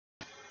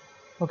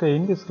Okay,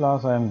 in this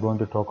class I am going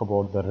to talk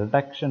about the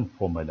reduction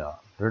formula.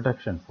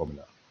 Reduction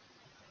formula.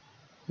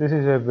 This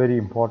is a very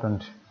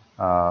important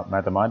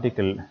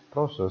mathematical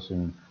process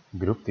in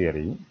group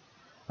theory,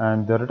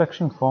 and the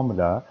reduction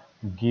formula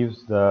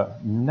gives the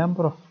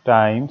number of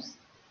times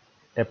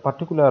a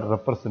particular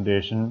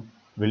representation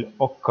will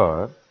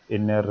occur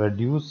in a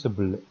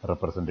reducible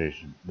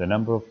representation. The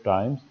number of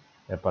times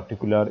a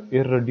particular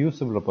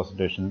irreducible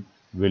representation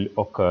will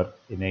occur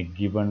in a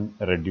given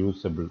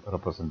reducible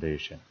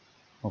representation.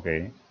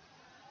 Okay,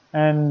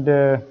 and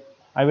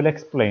I will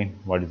explain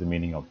what is the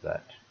meaning of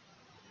that.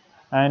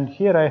 And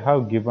here I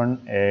have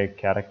given a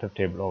character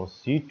table of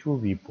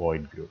C2V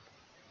point group.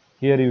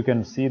 Here you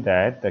can see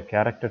that the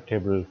character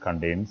table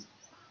contains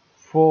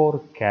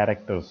 4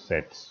 character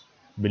sets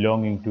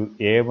belonging to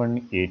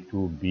A1,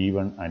 A2,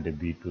 B1 and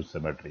B2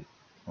 symmetry.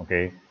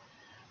 Okay,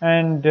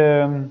 and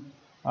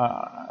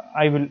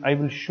I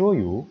will show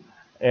you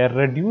a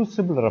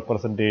reducible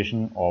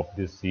representation of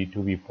this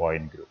C2V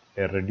point group,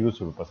 a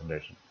reducible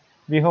representation.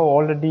 We have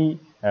already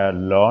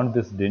learned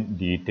this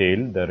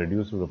detail, the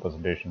reducible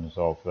representations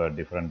of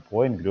different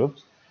point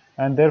groups,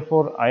 and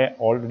therefore I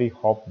already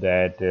hope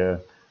that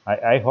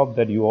I hope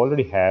that you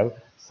already have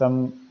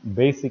some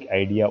basic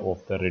idea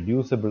of the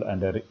reducible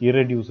and the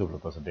irreducible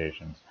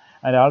representations,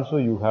 and also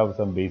you have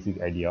some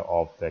basic idea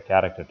of the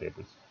character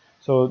tables.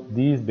 So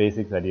these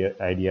basic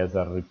ideas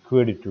are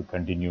required to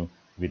continue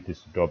with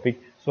this topic.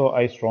 So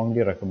I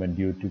strongly recommend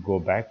you to go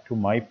back to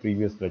my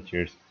previous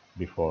lectures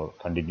before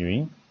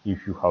continuing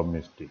if you have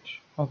missed it.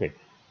 Okay,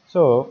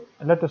 so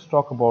let us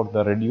talk about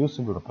the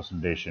reducible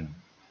representation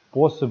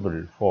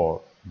possible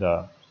for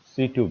the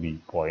C2V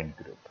point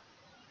group.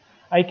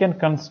 I can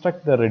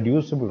construct the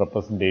reducible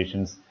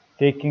representations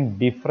taking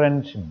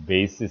different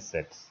basis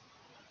sets.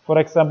 For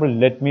example,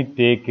 let me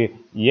take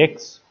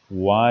x,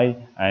 y,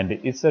 and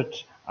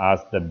z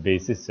as the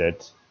basis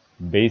set,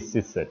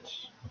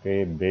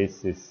 okay,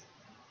 basis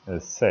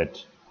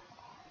set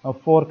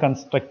for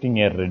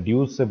constructing a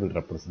reducible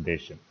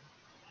representation.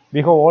 We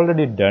have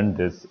already done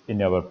this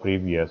in our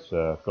previous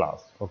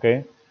class.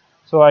 Okay,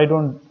 so I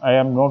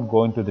am not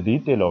going to the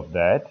detail of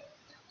that.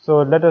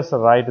 So let us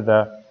write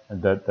the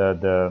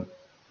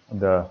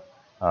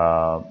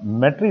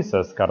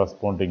matrices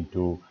corresponding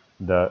to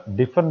the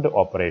different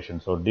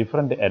operations or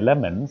different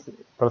elements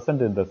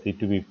present in the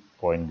C2V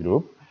point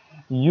group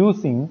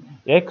using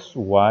x,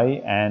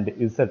 y, and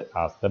z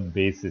as the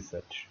basis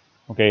set.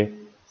 Okay,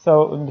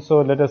 so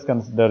let us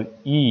consider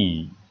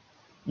E.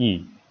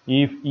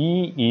 If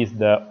E is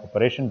the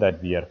operation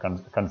that we are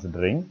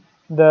considering,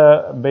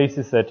 the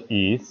basis set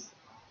is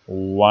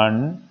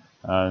 1,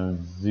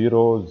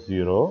 0,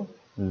 0,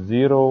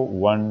 0,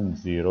 1,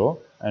 0,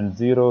 and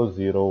 0,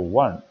 0,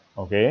 1.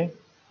 Okay.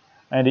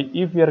 And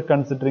if we are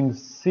considering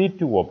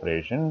C2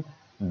 operation,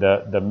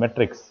 the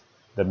matrix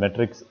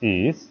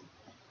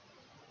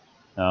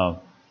uh,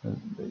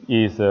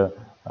 is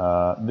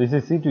this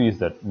is C2 is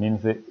that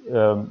means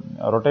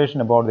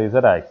rotation about the z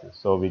axis.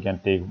 So we can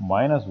take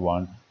minus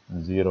 1,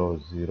 0,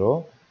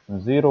 0,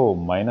 0,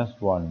 minus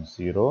 1,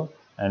 0,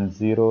 and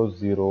 0,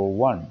 0,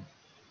 1.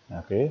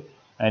 Okay,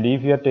 and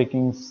if you are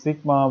taking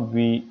sigma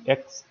v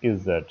x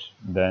z,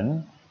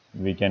 then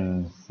we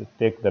can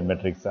take the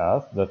matrix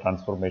as the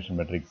transformation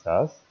matrix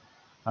as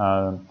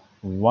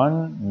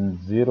 1,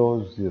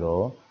 0,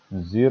 0,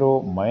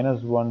 0,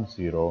 minus 1,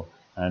 0,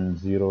 and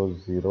 0,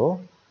 0,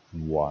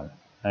 1.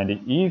 And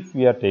if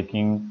we are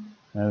taking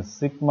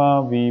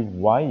sigma v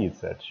y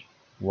z,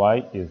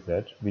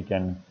 we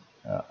can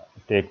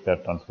take the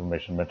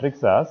transformation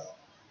matrix as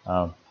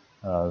uh,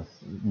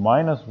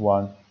 minus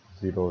 1,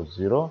 0,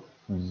 0,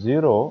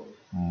 0,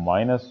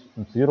 minus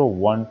 0,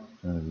 1,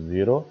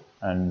 0,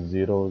 and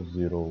 0,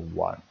 0,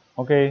 1.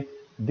 Okay,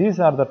 these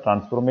are the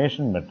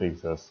transformation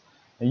matrices.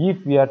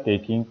 If we are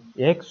taking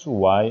x,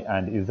 y,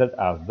 and z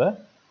as the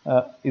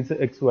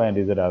x, y, and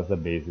z as the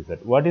basis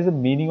set. What is the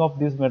meaning of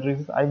these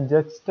matrices? I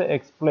just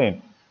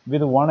explained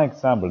with one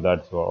example.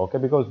 That's all. Okay,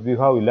 because we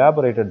have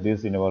elaborated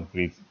this in our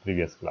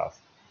previous class.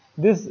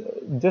 This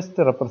just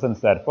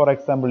represents that. For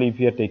example, if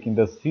we are taking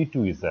the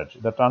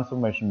C2Z, the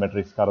transformation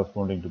matrix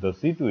corresponding to the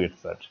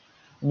C2Z,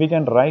 we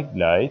can write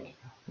like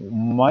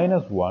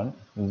minus 1,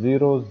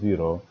 0,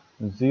 0,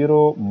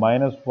 0,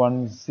 minus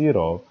 1,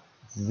 0,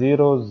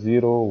 0,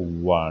 0,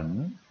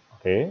 1.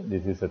 Okay,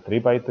 this is a 3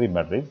 by 3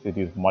 matrix. It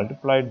is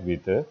multiplied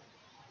with a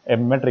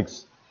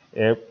matrix,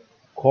 a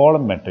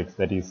column matrix,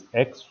 that is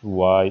x,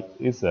 y,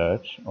 z.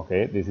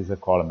 Okay, this is a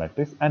column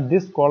matrix, and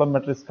this column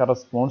matrix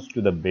corresponds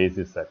to the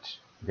basis set.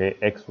 Okay,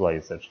 x, y,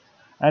 z,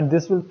 and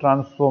this will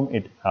transform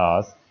it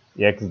as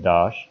x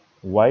dash,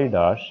 y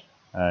dash,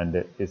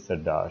 and z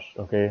dash.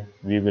 Okay,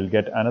 we will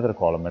get another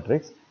column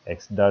matrix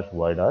x dash,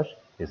 y dash,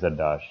 z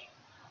dash,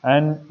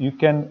 and you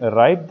can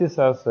write this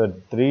as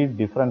 3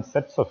 different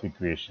sets of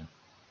equation.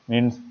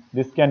 Means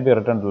this can be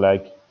written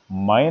like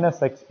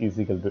minus x is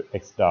equal to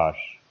x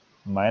dash,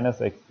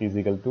 minus x is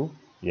equal to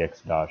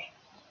x dash,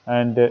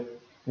 and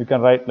you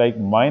can write like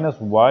minus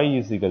y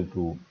is equal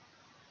to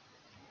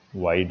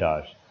y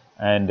dash,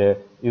 and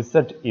z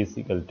is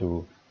equal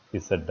to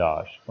z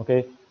dash.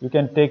 Okay, you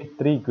can take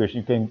three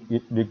equations.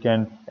 You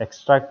can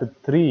extract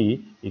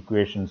three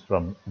equations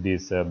from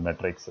these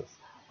matrices.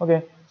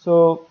 Okay,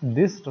 so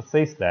this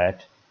says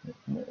that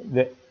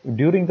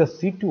during the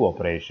C2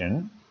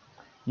 operation,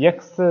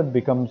 x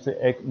becomes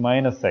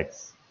minus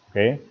x,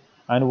 okay,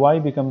 and y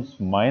becomes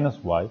minus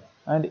y,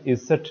 and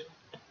z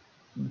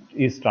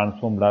is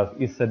transformed as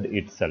z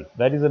itself.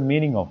 That is the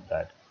meaning of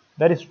that.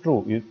 That is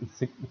true.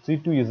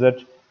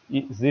 C2z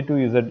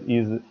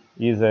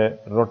is a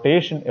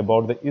rotation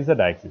about the z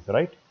axis,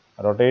 right?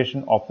 A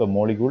rotation of the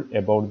molecule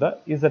about the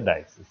z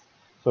axis.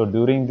 So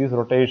during this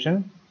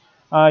rotation,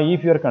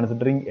 if you are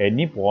considering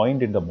any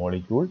point in the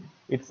molecule,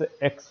 its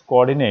x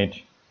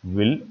coordinate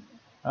will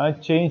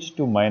change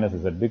to minus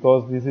z,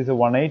 because this is a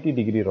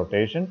 180-degree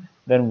rotation.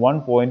 Then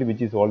one point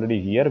which is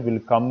already here will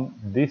come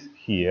this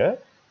here,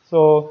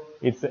 so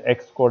its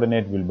x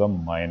coordinate will be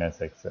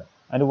minus x,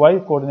 and y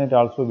coordinate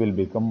also will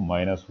become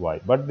minus y,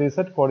 but the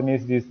z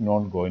coordinate is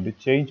not going to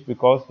change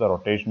because the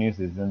rotation is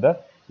in the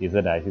z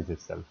axis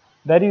itself.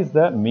 That is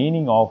the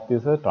meaning of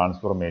this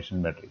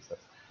transformation matrices.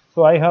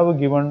 So I have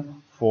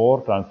given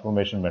 4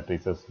 transformation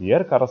matrices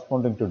here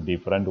corresponding to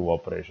different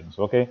operations.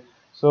 Okay,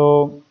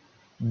 so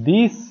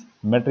these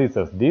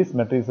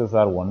matrices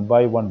are one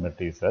by one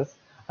matrices,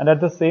 and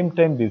at the same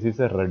time this is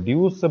a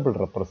reducible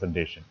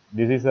representation.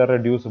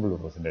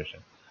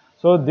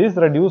 So this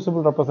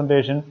reducible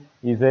representation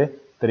is a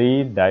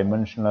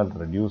three-dimensional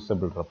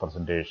reducible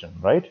representation,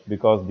 right?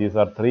 Because these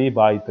are 3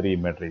 by 3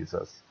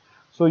 matrices.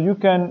 So you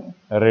can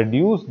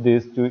reduce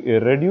this to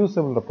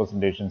irreducible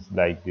representations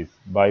like this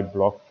by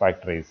block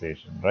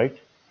factorization, right?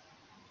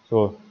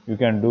 So you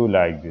can do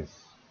like this.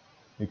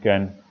 You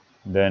can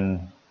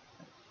then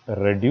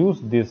reduce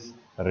this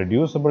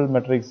reducible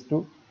matrix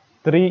to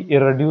 3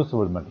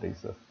 irreducible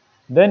matrices.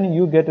 Then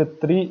you get a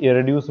 3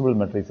 irreducible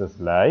matrices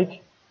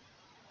like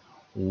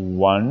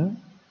 1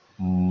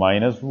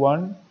 minus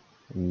 1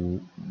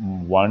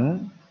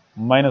 1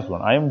 minus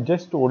 1. I am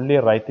just only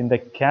writing the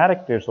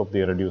characters of the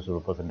irreducible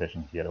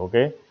representation here.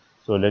 Okay,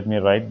 so let me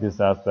write this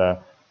as the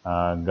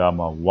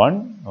gamma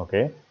 1.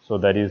 Okay, so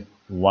that is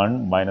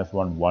 1 minus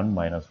 1 1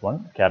 minus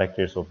 1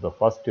 characters of the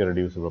first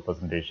irreducible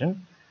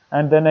representation,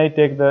 and then I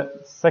take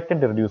the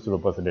second irreducible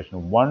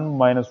representation 1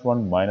 minus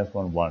 1 minus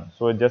 1 1.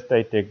 So just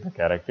I take the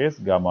characters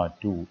gamma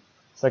 2.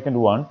 Second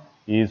one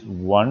is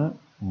 1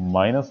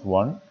 minus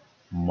 1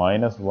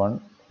 minus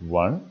 1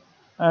 1,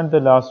 and the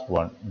last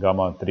one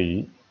gamma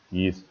 3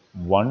 is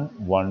 1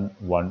 1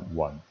 1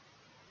 1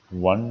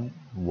 1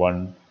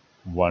 1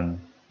 1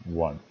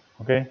 1.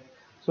 Okay,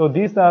 so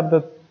these are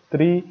the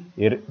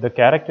the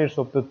characters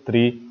of the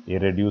 3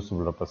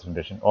 irreducible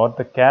representation, or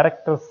the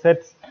character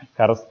sets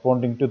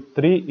corresponding to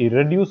 3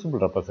 irreducible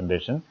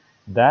representation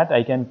that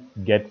I can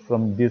get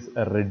from this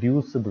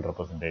reducible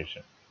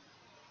representation.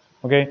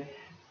 Okay,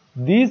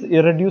 these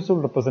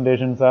irreducible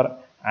representations are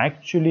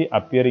actually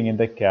appearing in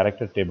the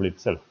character table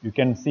itself. You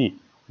can see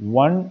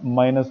 1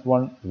 minus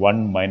 1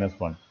 1 minus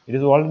 1. It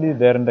is already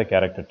there in the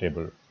character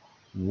table.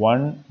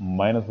 1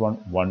 minus 1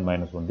 1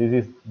 minus 1. This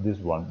is this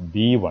one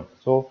B1.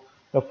 So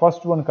the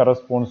first one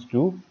corresponds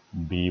to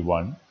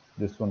B1.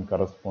 This one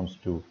corresponds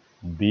to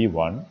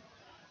B1.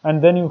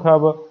 And then you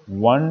have a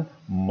 1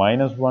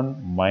 minus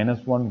 1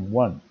 minus 1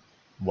 1.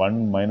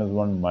 1 minus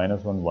 1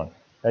 minus 1 1.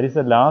 That is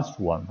the last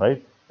one,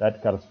 right?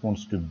 That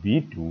corresponds to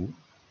B2.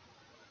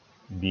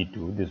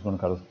 This one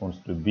corresponds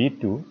to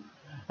B2.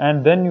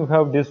 And then you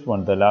have this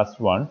one, the last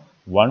one,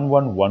 1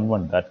 1 1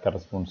 1. That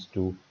corresponds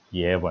to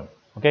A1.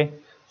 Okay.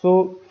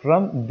 So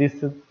from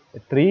this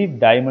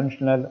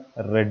three-dimensional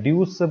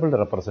reducible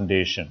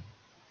representation,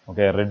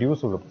 okay,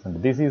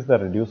 this is the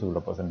reducible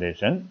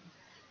representation.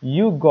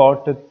 You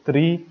got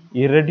 3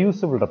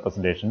 irreducible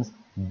representations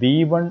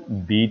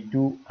B1,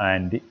 B2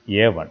 and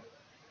A1.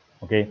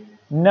 Okay,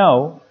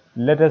 now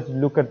let us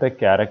look at the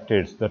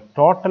characters, the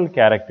total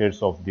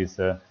characters of this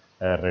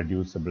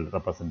reducible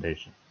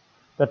representation.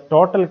 The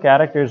total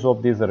characters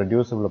of this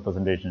reducible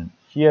representation,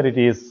 here it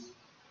is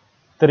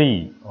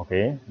 3,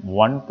 okay,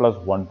 1 plus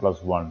 1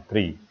 plus 1,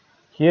 3.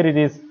 Here it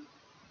is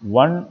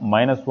 1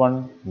 minus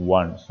 1,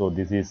 1. So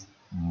this is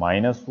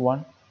minus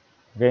 1,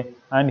 okay,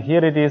 and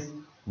here it is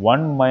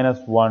 1 minus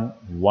 1,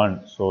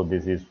 1. So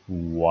this is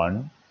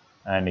 1,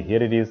 and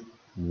here it is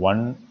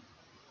 1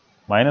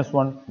 minus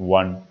 1,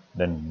 1,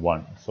 then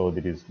 1. So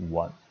that is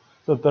 1.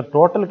 So the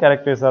total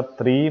characters are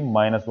 3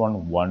 minus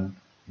 1, 1,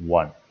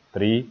 1.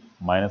 3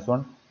 minus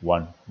 1,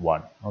 1,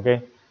 1.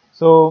 Okay.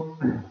 So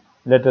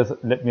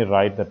let me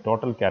write the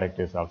total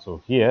characters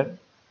also here.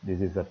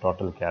 This is the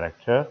total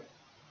character.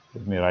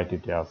 Let me write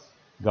it as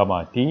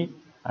gamma t,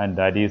 and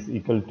that is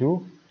equal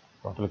to,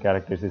 total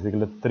characters is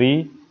equal to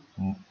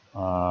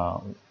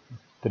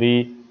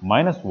 3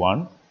 minus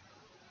 1,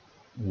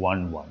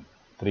 1, 1.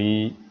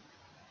 3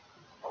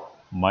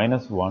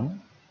 minus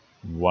 1,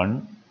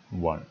 1,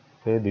 1.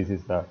 Okay, this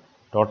is the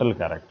total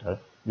character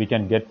we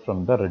can get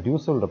from the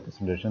reducible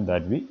representation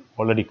that we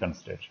already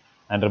considered.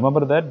 And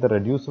remember that the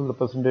reducible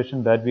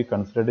representation that we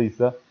considered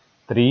is a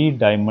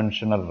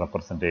three-dimensional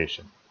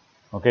representation.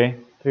 Okay,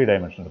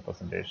 three-dimensional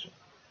representation.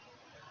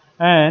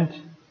 And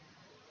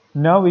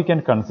now we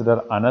can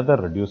consider another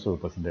reducible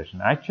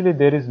representation. Actually,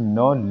 there is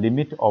no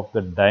limit of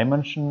the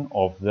dimension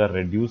of the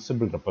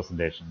reducible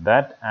representation.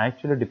 That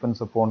actually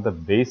depends upon the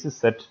basis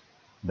set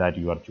that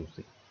you are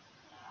choosing.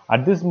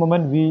 At this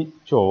moment, we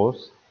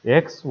chose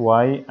x,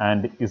 y,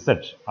 and z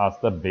as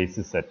the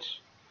basis set.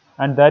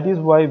 And that is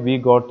why we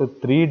got a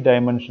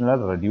three-dimensional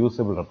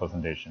reducible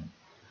representation.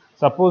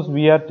 Suppose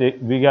we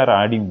are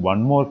adding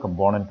one more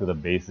component to the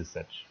basis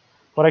set.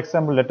 For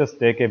example, let us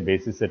take a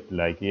basis set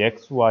like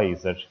x, y,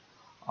 z,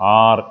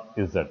 r,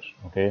 z.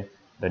 Okay,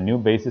 the new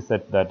basis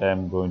set that I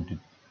am going to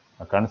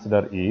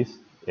consider is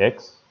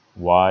x,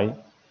 y,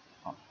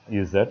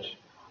 z,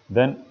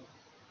 then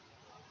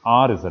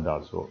RZ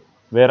also,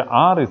 where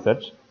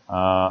RZ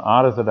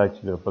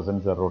actually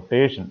represents the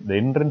rotation, the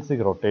intrinsic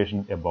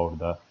rotation about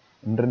the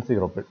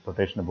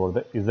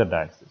Z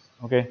axis.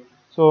 Okay,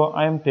 so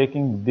I am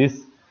taking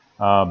this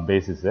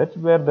basis set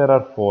where there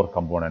are four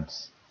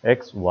components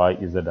x, y,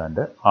 z, and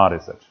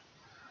RZ.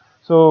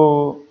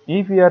 So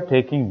if we are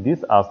taking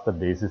this as the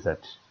basis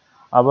set,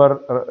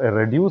 our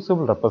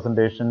reducible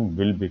representation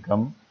will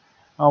become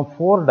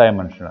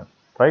four-dimensional,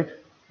 right?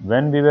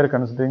 When we were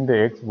considering the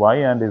x, y,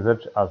 and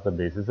z as the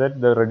basis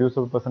set, the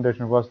reducible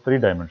representation was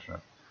three-dimensional.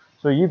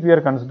 So if we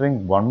are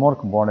considering one more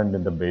component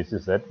in the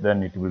basis set,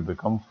 then it will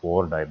become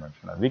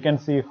four-dimensional. We can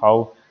see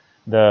how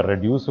the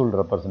reducible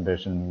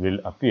representation will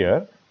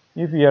appear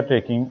if we are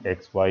taking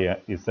x, y,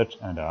 z,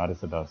 and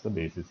rz as the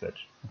basis set.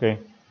 Okay,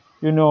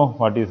 you know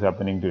what is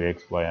happening to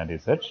x, y, and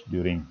z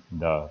during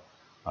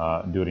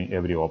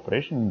every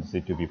operation in the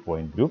C2B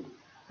point group,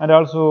 and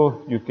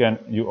also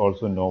you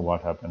also know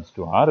what happens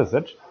to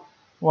rz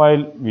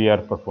while we are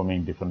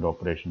performing different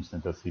operations in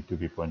the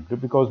C2B point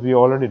group, because we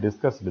already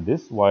discussed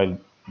this while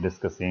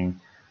discussing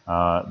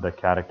the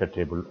character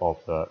table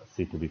of the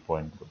C2B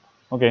point group.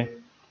 Okay,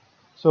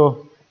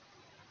 so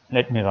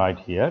let me write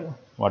here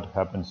what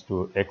happens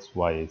to x,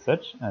 y, z,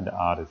 and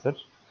r, z.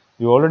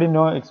 You already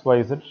know x,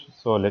 y, z,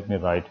 so let me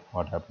write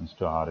what happens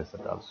to r, z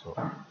also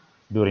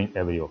during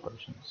every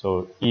operation.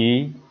 So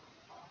E,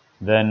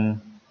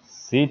 then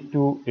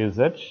C2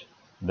 z,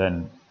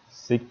 then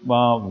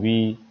sigma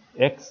V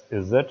x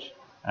z,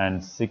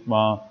 and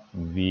sigma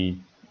V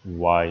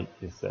y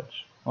z.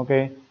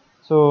 Okay,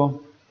 so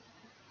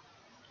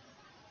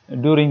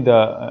during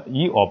the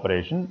E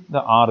operation,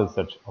 the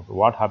RZ,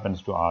 what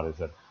happens to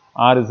RZ?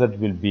 RZ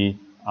will be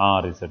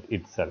RZ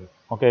itself,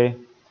 okay?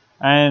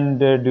 And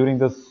during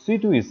the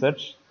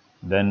C2Z,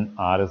 then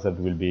RZ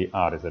will be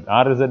RZ.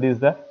 RZ is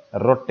the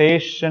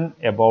rotation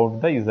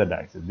about the Z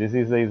axis. This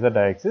is the Z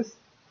axis,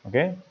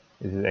 okay?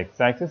 This is X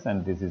axis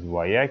and this is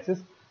Y axis.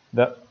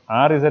 The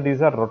RZ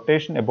is a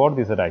rotation about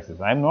the Z axis.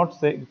 I am not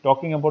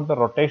talking about the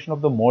rotation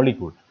of the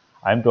molecule.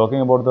 I am talking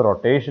about the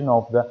rotation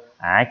of the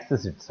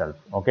axis itself,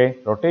 okay?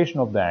 Rotation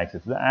of the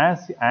axis. The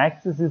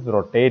axis is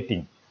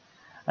rotating.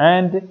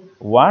 And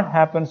what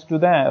happens to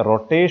the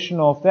rotation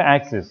of the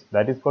axis?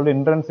 That is called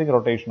intrinsic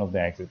rotation of the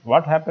axis.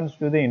 What happens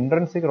to the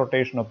intrinsic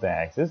rotation of the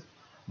axis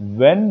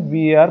when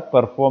we are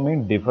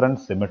performing different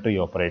symmetry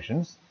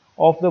operations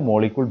of the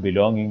molecule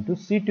belonging to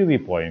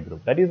C2B point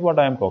group? That is what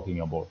I am talking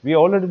about. We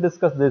already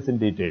discussed this in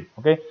detail,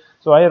 okay?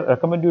 So I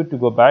recommend you to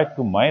go back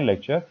to my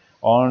lecture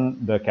on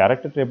the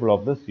character table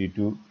of the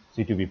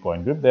C2B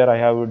point group. There I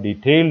have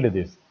detailed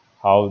this,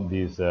 how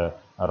this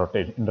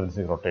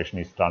intrinsic rotation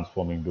is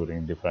transforming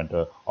during different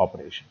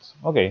operations.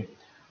 Okay,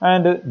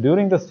 and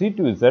during the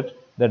C2Z,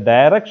 the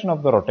direction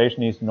of the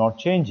rotation is not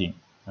changing.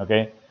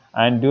 Okay,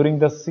 and during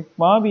the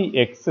sigma V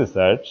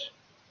xz,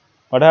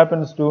 what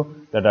happens to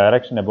the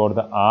direction about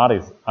the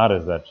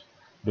RZ?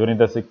 During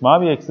the sigma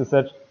V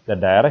xz, the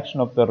direction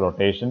of the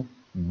rotation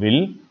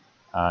will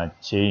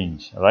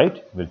change,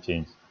 right? Will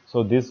change.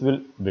 So this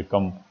will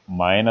become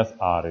minus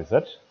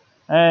RZ,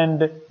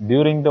 and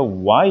during the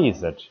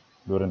YZ,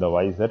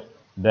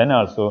 then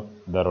also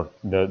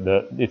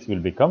this will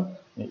become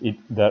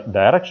the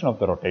direction of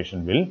the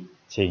rotation will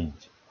change.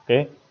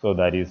 Okay, so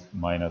that is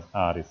minus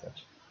RZ.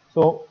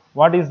 So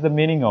what is the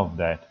meaning of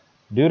that?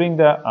 During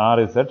the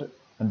RZ,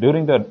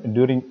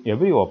 during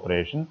every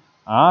operation,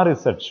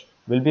 RZ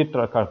will be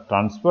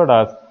transferred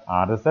as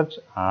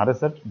RZ,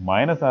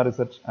 minus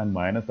RZ, and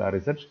minus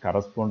RZ,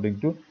 corresponding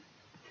to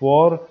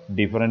four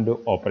different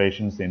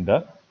operations in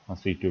the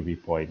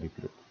C2B point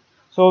group.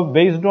 So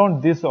based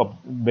on this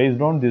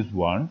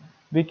one,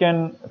 we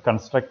can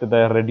construct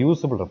the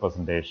reducible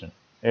representation,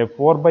 a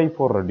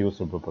 4x4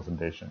 reducible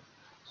representation.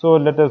 So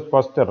let us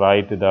first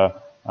write the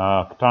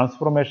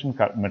transformation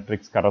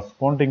matrix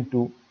corresponding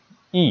to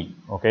E.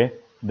 Okay,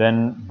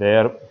 then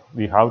there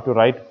we have to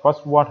write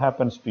first what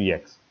happens to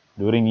X.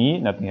 During E,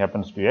 nothing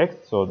happens to X,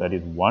 so that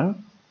is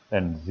 1,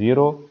 then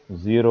 0,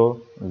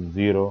 0,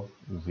 0,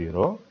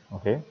 0.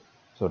 Okay,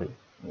 sorry,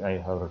 I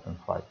have written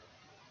 5.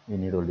 We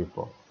need only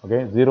 4.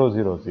 Okay, 0,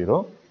 0,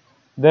 0.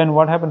 Then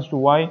what happens to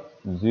Y?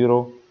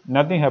 0.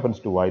 Nothing happens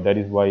to Y. That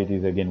is why it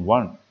is again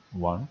 1,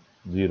 1,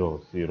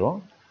 0,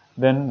 0.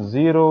 Then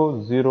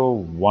 0, 0,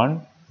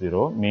 1,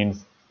 0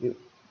 means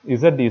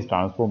Z is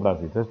transformed as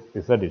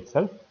Z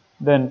itself.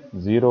 Then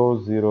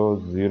 0,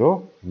 0,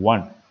 0,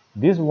 1.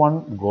 This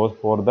one goes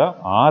for the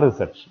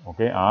RZ.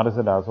 Okay,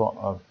 RZ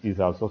also is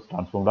also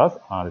transformed as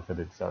RZ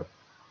itself.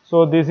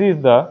 So this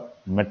is the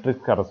matrix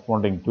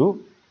corresponding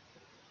to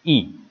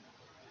E.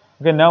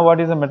 Okay, now what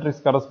is the matrix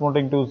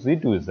corresponding to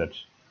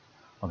C2Z?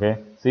 Okay,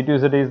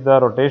 C2Z is the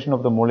rotation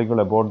of the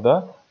molecule about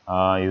the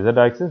Z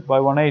axis by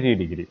 180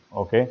 degree.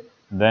 Okay,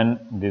 then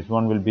this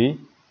one will be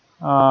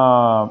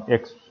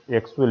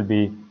x will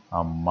be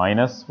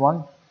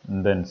 -1,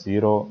 then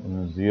 0,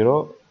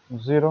 0,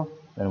 0,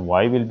 then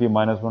y will be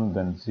 -1,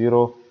 then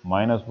 0,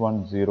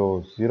 -1,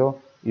 0, 0.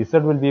 Z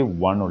will be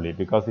 1 only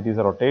because it is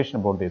a rotation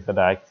about the Z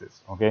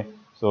axis. Okay,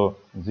 so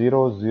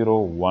 0, 0,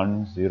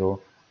 1, 0,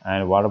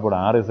 and what about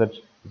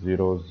RZ?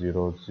 0,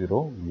 0,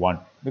 0, 1,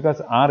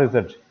 because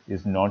RZ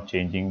is not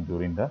changing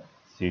during the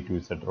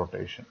C2Z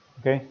rotation.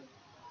 Okay,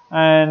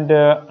 and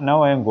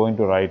now I am going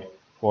to write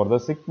for the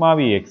sigma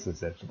v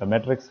xz, the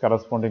matrix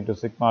corresponding to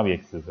sigma v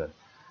xz,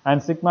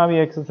 and sigma v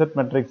xz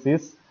matrix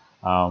is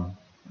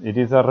it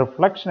is a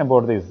reflection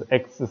about this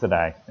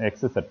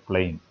xz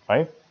plane,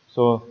 right?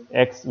 So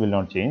x will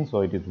not change,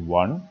 so it is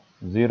 1,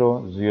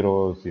 0,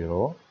 0,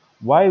 0.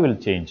 Y will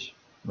change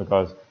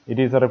because it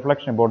is a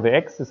reflection about the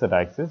xz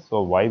axis,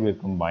 so y will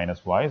become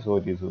minus y, so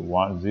it is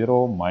 1,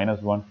 0,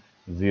 -1,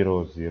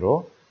 0,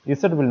 0.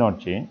 Z will not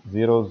change,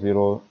 0,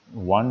 0,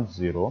 1,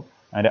 0,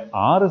 and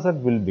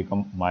RZ will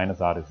become minus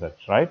RZ,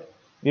 right?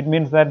 It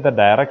means that the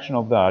direction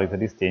of the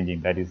RZ is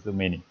changing, that is the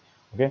meaning.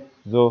 Okay,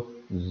 so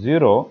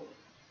 0,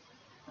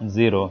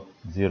 0,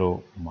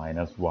 0,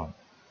 -1.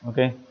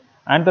 Okay,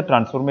 and the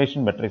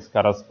transformation matrix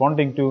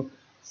corresponding to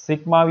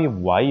sigma v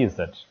yz,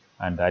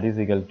 and that is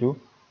equal to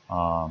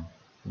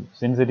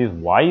since it is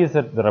yz,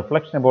 the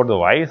reflection about the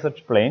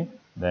yz plane,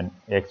 then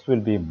x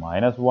will be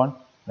 -1,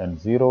 then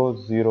 0,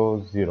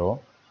 0, 0,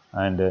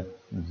 and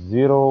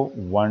 0,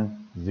 1,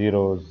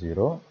 0,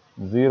 0,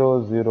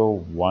 0,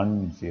 0,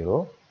 1,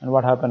 0. And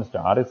what happens to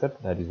RZ?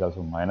 That is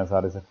also minus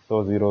RZ.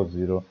 So 0,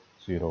 0,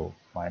 0,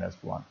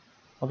 -1.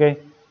 Okay,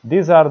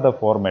 these are the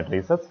four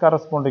matrices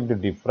corresponding to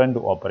different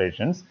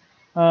operations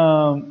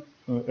in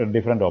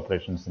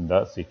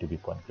the C2B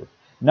point.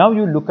 Now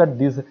you look at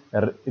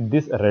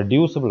this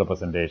reducible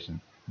representation.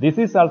 This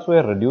is also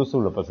a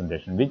reducible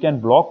representation. We can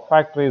block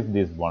factorize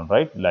this one,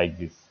 right? Like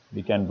this.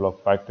 We can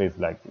block factorize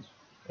like this.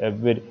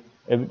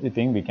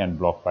 Everything we can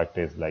block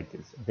factorize like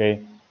this. Okay.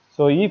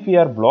 So if we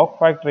are block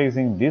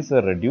factorizing this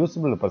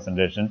reducible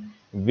representation,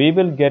 we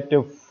will get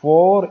a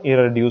 4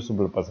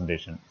 irreducible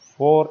representation.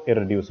 4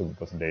 irreducible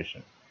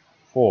representation.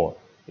 4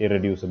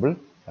 irreducible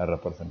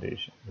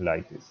representation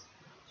like this.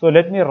 So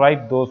let me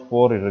write those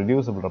 4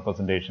 irreducible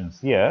representations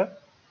here.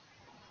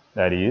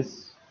 That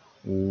is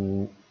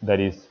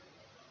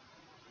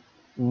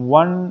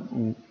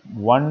 1,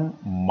 1,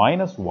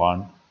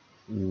 -1,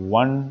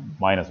 1,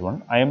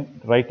 -1. I am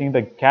writing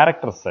the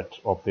character set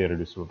of the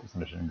irreducible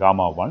representation.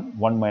 Gamma 1,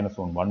 1,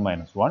 -1, 1,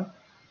 -1.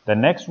 The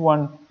next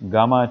one,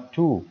 gamma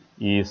 2,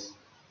 is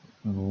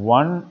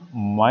 1,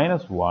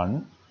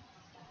 -1,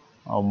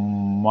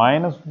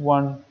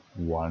 -1,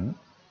 1,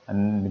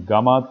 and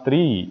gamma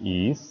 3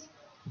 is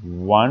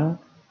 1,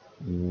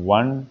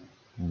 1,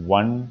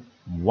 1,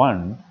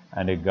 1,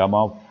 and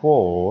gamma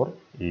 4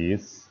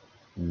 is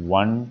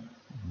 1,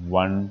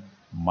 1,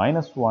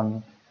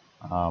 -1,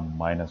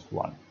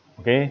 -1.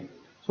 Okay,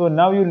 so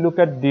now you look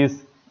at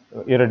this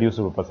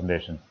irreducible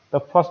representation. The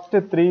first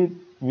 3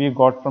 we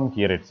got from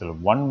here itself.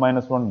 1,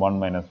 -1, 1,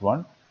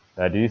 -1,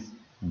 that is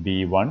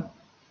B1.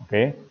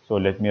 Okay, so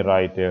let me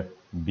write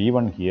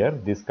B1 here.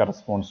 This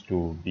corresponds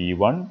to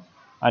B1,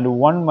 and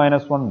 1,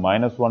 -1,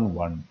 -1,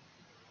 1.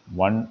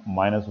 1,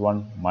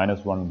 -1,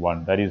 -1,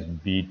 1, that is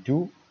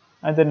B2,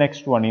 and the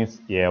next one is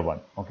A1.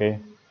 Okay,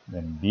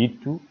 then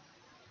B2,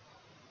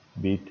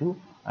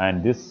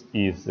 and this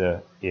is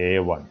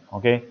A1.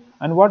 Okay,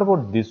 and what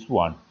about this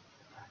one?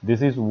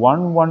 This is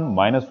 1, 1,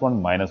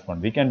 -1,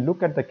 -1. We can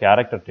look at the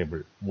character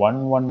table.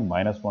 1, 1,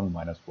 -1,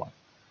 -1.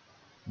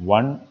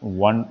 1,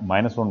 1,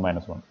 -1,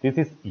 -1. This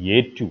is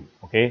A2.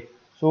 Okay,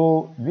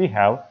 so we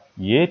have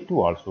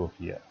A2 also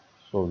here.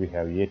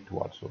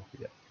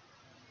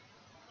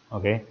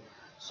 Okay,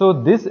 so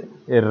this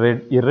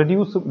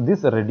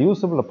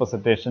reducible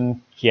representation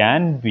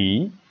can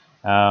be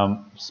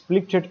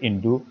split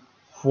into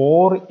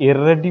 4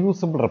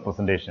 irreducible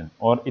representation,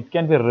 or it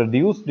can be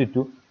reduced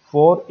to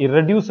 4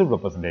 irreducible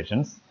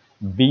representations: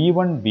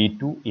 B1,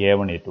 B2,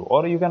 A1, A2,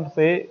 or you can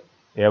say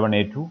A1,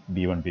 A2,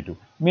 B1, B2.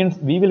 Means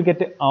we will get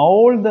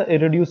all the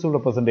irreducible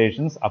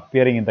representations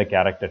appearing in the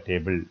character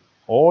table.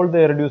 All the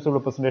irreducible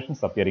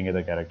representations appearing in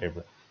the character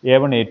table.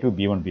 A1, A2,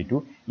 B1,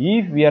 B2.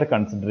 If we are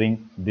considering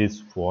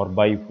this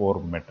 4x4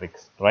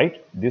 matrix, right?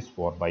 This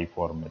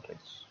 4x4 matrix.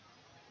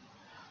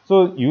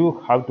 So you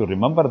have to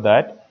remember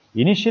that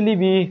initially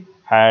we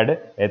had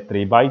a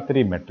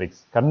 3x3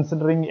 matrix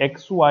considering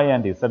X, Y,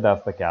 and Z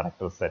as the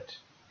character set.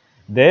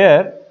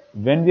 There,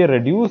 when we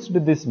reduced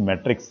this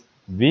matrix,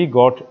 we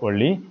got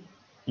only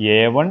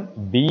A1,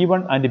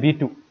 B1, and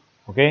B2.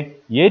 Okay,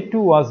 A2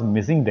 was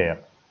missing there.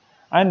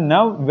 And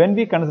now when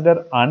we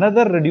consider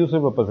another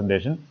reducible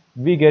representation,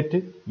 we get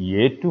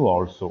A2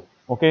 also.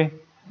 Okay,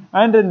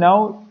 And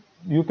now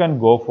you can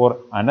go for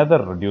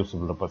another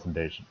reducible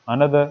representation.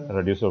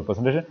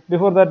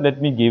 Before that,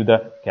 let me give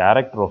the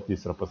character of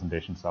these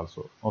representations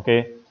also.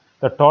 Okay,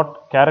 the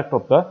character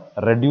of the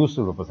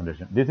reducible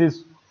representation. This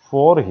is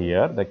 4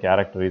 here. The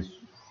character is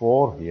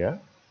 4 here.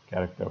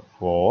 Character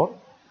 4,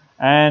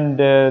 and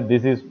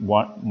this is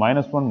 1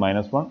 minus 1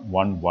 minus 1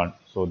 1 1.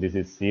 So this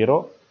is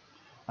 0,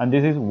 and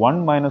this is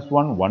 1 minus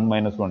 1 1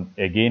 minus 1.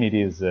 Again, it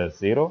is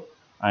 0,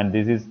 and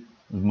this is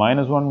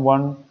minus 1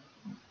 1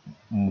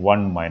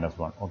 1 minus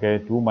 1. Okay,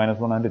 2 minus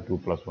 1 and 2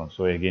 plus 1.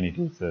 So again it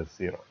is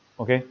 0.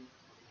 Okay,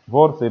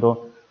 4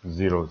 0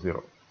 0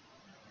 0.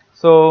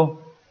 So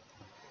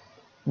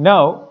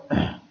now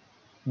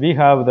we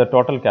have the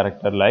total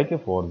character like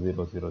 4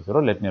 0 0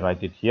 0. Let me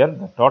write it here.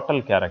 The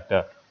total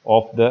character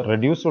of the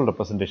reducible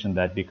representation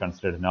that we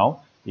considered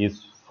now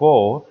is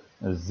 4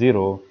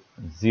 0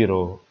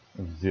 0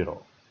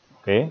 0.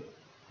 Okay,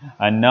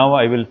 and now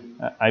I will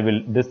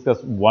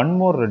discuss one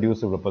more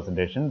reducible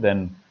representation,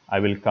 then I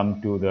will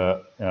come to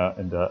the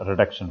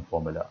reduction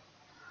formula.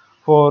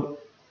 For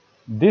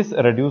this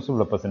reducible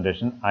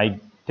representation, I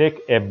take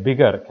a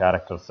bigger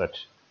character set.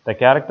 The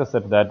character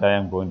set that I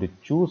am going to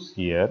choose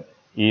here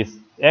is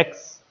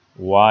x,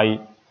 y,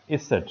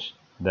 z,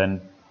 then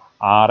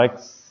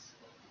rx,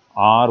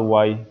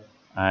 ry,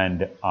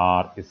 and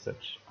rz,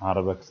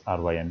 rx,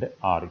 ry, and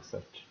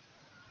rz.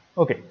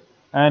 Okay,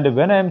 and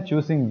when I am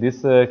choosing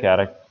this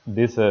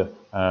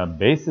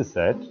basis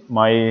set,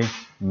 my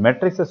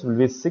matrices will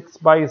be 6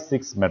 by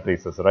 6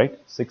 matrices, right?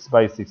 6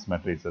 by 6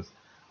 matrices,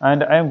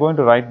 and I am going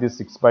to write this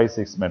 6 by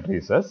 6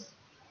 matrices.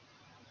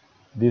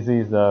 This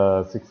is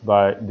the 6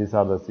 by. These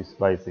are the 6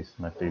 by 6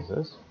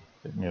 matrices.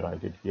 Let me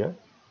write it here.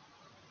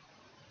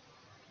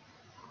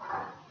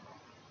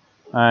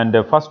 And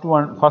first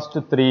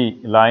 3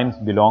 lines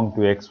belong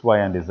to x, y,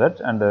 and z,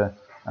 and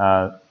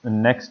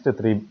next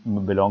 3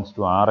 belongs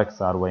to rx,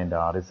 ry, and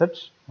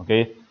rz.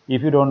 Okay,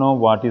 if you don't know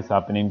what is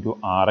happening to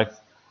rx,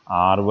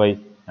 ry,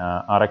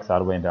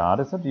 and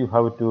rz, you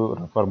have to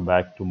refer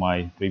back to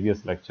my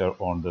previous lecture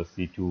on the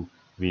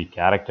C2V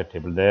character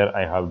table. There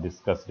I have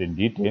discussed in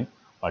detail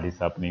what is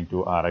happening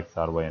to rx,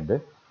 ry,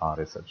 and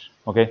rz.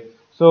 Okay,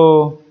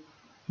 so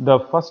the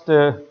first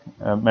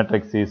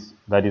matrix is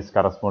that is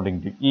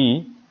corresponding to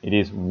E. It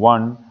is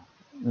 1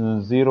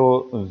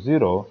 0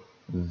 0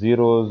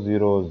 0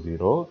 0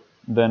 0.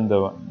 Then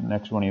the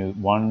next one is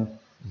 1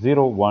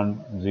 0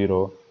 1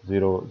 0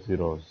 0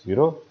 0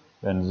 0.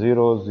 Then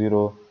 0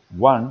 0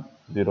 1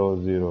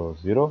 0 0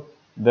 0.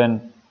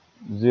 Then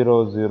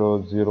 0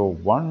 0 0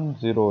 1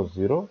 0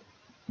 0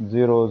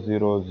 0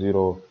 0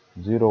 0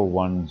 0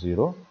 1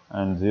 0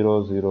 and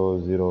 0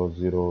 0 0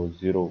 0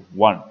 0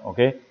 1.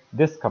 Okay,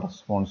 this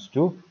corresponds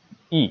to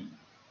E.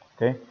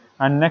 Okay,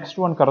 and next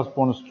one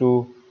corresponds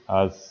to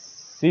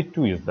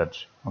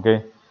C2Z.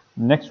 Okay,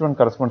 next one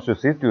corresponds to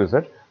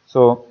C2Z.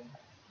 So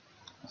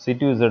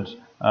C2Z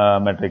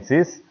matrix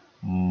is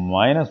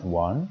minus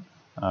 1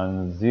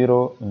 and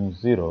 0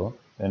 0,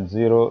 then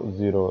 0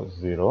 0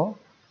 0.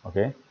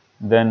 Okay,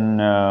 then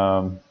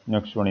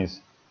next one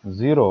is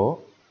 0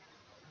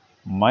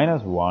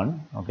 minus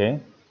 1. Okay,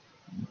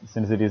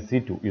 since it is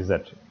C2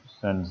 Z,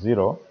 and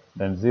 0,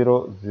 then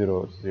 0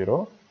 0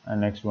 0,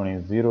 and next one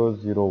is 0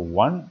 0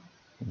 1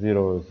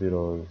 0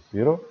 0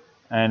 0,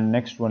 and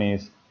next one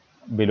is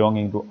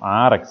belonging to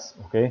Rx.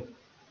 Okay,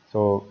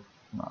 so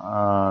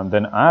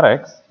then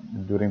Rx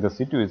during the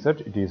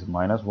C2Z it is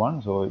minus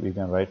 1, so we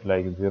can write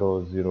like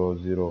 0 0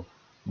 0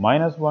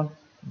 minus 1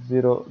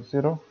 0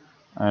 0,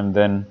 and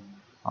then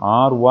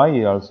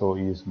Ry also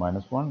is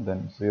minus 1,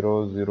 then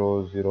 0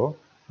 0 0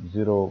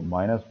 0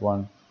 minus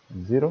 1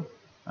 0,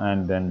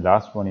 and then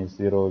last one is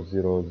 0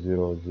 0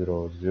 0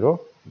 0 0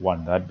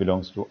 1, that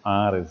belongs to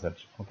Rz.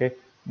 Okay,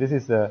 this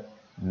is the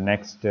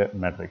next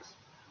matrix,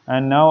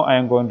 and now I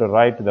am going to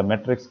write the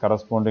matrix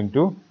corresponding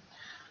to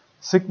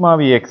sigma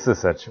v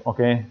xz.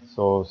 Okay,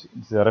 so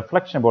it's a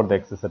reflection about the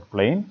xz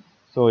plane.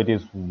 So it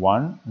is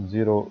 1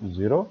 0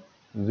 0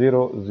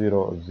 0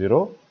 0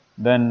 0,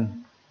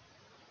 then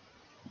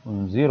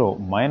 0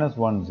 minus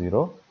 1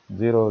 0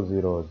 0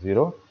 0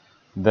 0,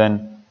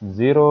 then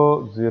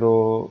 0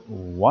 0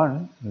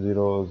 1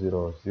 0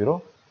 0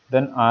 0,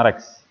 then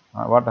Rx.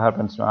 What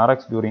happens to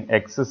Rx during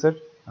xz?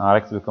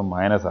 Rx become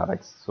minus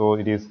Rx. So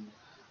it is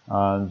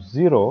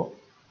 0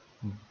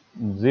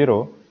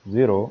 0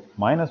 0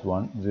 minus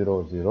 1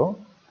 0 0.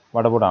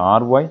 What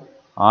about Ry?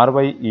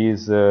 Ry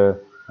is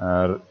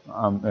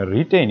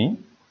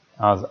retaining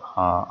as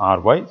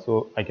Ry,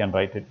 so I can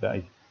write it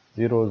like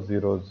 0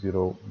 0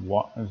 0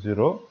 1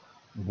 0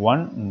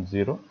 1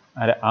 0,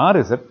 and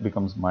Rz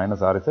becomes minus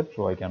Rz,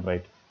 so I can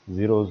write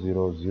 0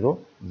 0 0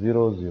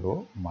 0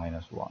 0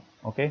 minus 1.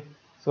 Okay,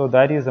 so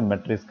that is a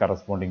matrix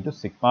corresponding to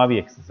sigma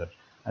v xz.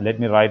 And let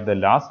me write the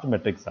last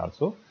matrix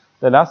also.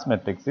 The last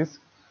matrix is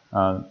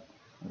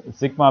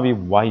sigma v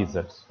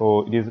yz.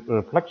 So it is a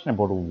reflection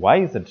about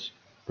yz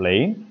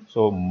plane.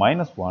 So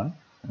minus 1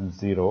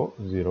 0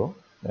 0,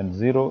 then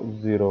 0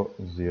 0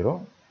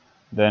 0,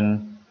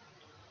 then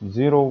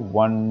 0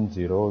 1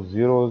 0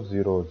 0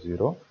 0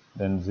 0,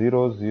 then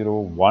 0 0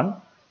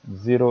 1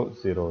 0,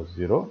 0,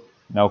 0.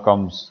 Now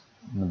comes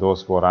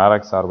those for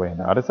Rx, Ry and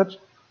Rz.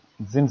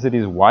 Since it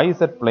is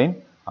YZ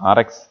plane,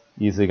 Rx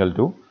is equal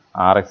to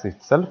Rx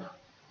itself.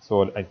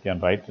 So I can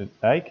write it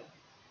like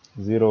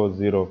 0,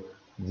 0,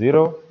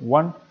 0,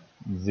 1,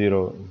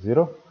 0,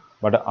 0.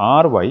 But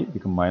Ry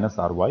become minus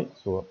Ry.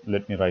 So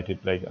let me write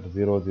it like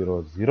 0,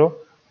 0, 0,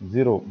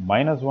 0,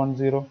 minus 1,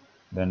 0,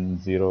 then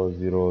 0,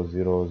 0,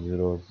 0,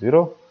 0,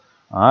 0.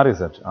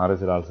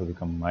 Rz also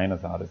become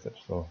minus Rz.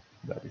 So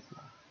that is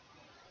one.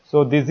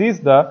 So this is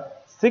the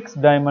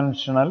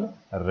six-dimensional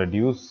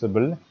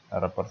reducible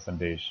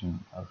representation.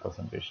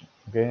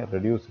 Okay,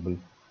 reducible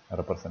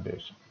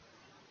representation.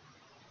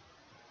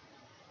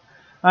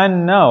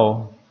 And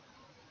now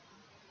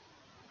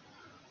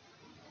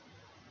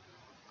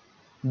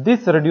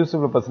this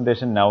reducible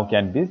representation now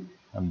can be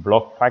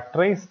block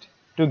factorized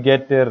to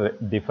get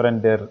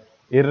different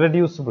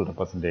irreducible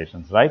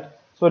representations, right?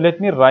 So let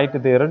me write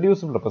the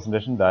irreducible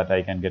representation that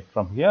I can get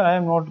from here. I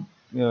am not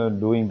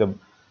doing the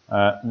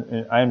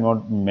I am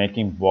not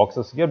making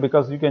boxes here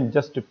because you can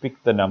just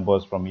pick the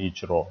numbers from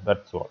each row.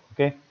 That's all.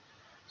 Okay.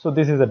 So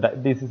this is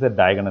a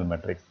diagonal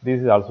matrix.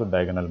 This is also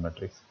diagonal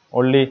matrix.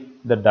 Only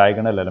the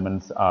diagonal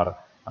elements are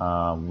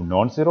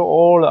non-zero.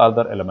 All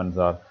other elements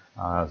are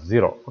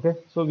 0. Okay.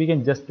 So we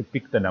can just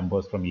pick the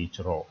numbers from each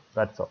row.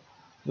 That's all.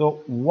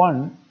 So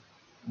 1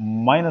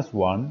 minus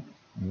 1,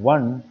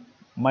 1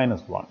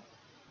 minus 1.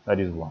 That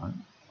is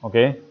 1.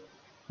 Okay.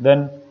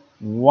 Then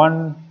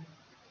 1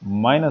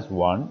 minus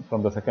 1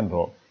 from the second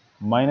row,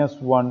 minus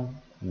 1,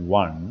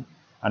 1,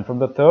 and from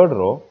the third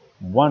row,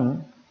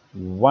 1,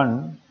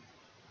 1,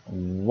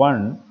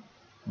 1,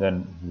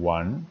 then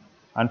 1,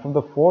 and from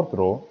the fourth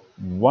row,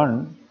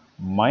 1,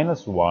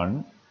 minus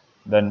 1,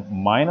 then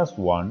minus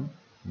 1,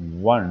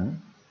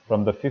 1,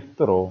 from the fifth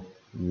row,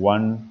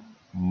 1,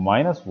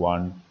 minus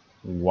 1,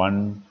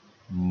 1,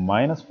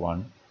 minus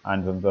 1,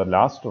 and from the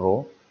last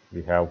row,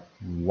 we have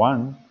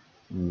 1,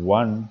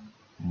 1,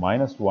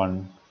 minus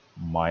 1,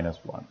 minus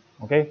 1.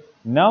 Okay.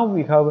 Now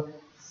we have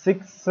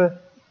 6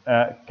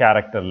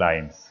 character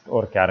lines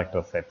or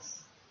character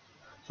sets.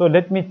 So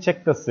let me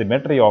check the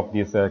symmetry of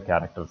these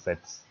character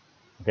sets.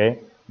 Okay.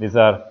 These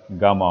are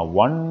gamma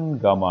 1,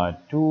 gamma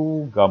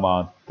 2,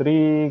 gamma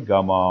 3,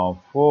 gamma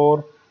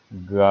 4,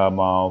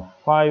 gamma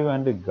 5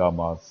 and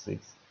gamma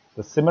 6.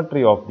 The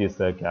symmetry of these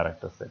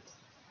character sets.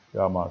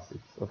 Gamma 6.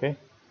 Okay.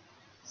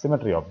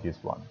 Symmetry of this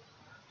one.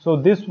 So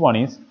this one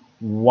is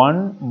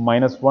 1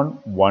 minus 1,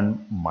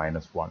 1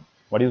 minus 1.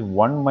 What is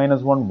 1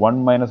 minus 1,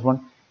 1 minus 1?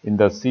 In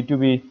the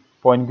C2B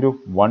point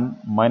group, 1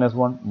 minus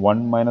 1,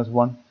 1 minus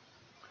 1.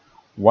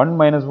 1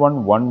 minus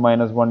 1, 1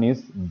 minus 1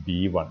 is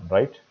B1,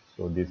 right?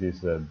 So this is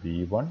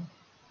B1,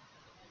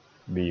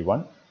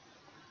 B1.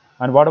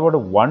 And what about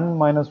 1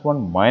 minus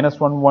 1, minus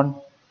 1, 1?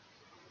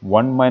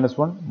 1 minus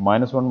 1,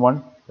 minus 1,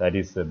 1. That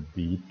is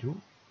B2.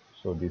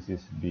 So this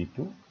is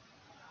B2.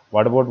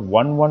 What about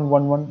 1, 1,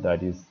 1, 1?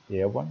 That is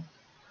A1.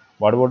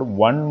 What about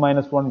 1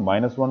 minus 1,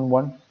 minus 1,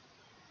 1?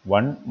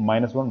 1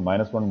 minus 1,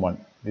 minus 1, 1.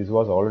 This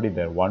was already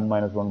there. 1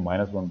 minus 1,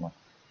 minus 1, 1.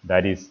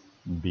 That is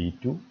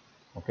B2.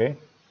 Okay.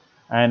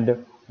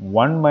 And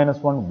 1 minus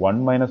 1,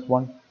 1 minus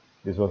 1.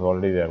 This was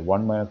already there.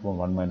 1 minus 1,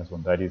 1 minus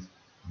 1. That is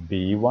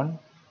B1.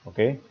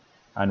 Okay.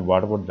 And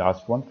what about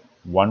last one?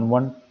 1,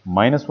 1,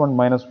 minus 1,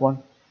 minus 1.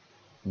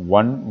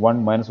 1,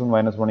 1, minus 1,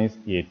 minus 1 is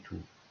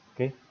A2.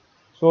 Okay.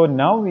 So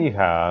now we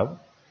have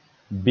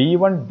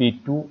B1,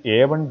 B2,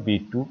 A1,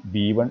 B2,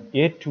 B1,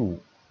 A2.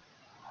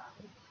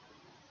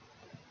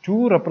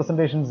 Two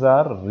representations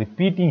are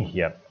repeating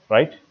here,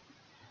 right?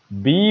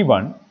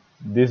 B1,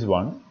 this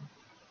one,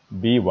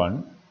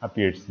 B1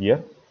 appears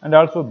here and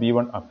also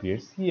B1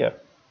 appears here.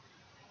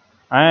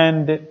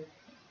 And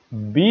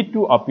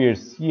B2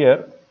 appears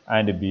here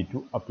and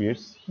B2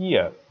 appears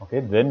here.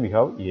 Okay, then we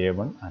have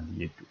A1 and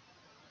A2.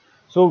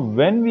 So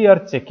when we are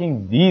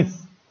checking these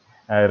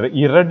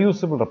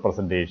irreducible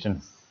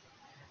representations,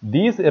 in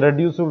these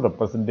irreducible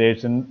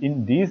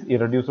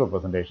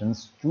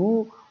representations,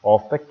 two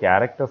of the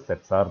character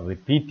sets are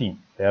repeating.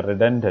 They are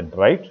redundant,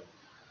 right?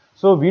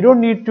 So we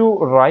don't need to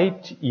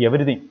write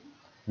everything.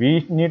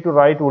 We need to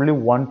write only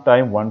one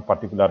time one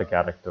particular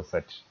character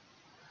set.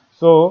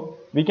 So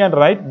we can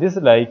write this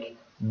like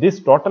this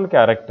total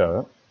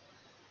character.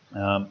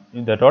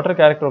 The total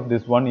character of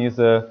this one is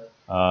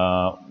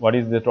what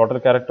is the total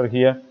character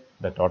here?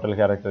 The total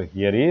character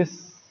here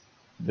is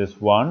this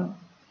one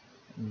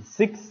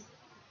 6.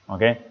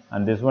 Okay,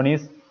 and this one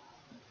is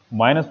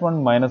minus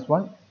 1, minus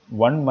 1,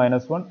 1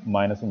 minus 1,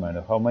 minus 1,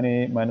 minus. How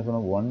many minus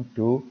 1? 1,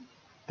 2,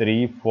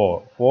 3,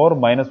 4. 4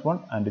 minus 1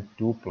 and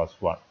 2 plus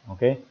 1.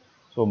 Okay,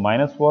 so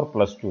minus 4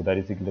 plus 2, that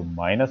is equal to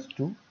minus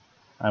 2.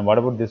 And what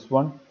about this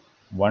one?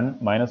 1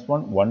 minus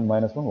 1, 1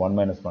 minus 1, 1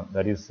 minus 1,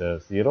 that is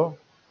 0.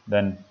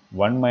 Then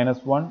 1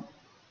 minus 1,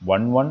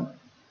 1, 1,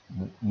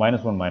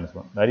 minus 1, minus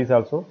 1, that is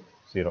also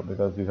 0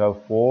 because we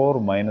have 4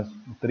 minus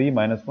 3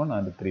 minus 1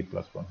 and 3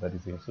 plus 1, that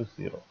is also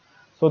 0.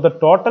 So the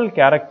total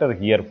character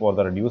here for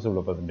the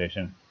reducible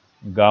representation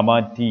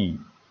gamma t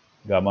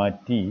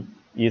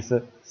is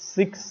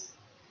 6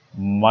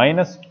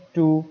 minus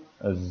 2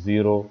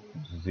 0,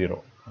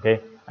 0. Okay,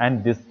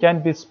 and this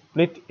can be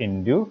split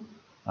into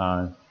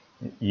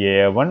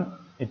A1.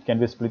 It can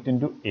be split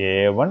into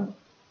A1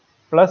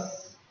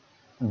 plus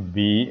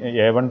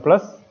A1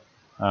 plus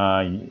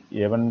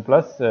A1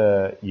 plus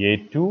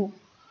A2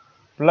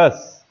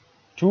 plus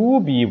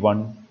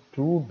 2B1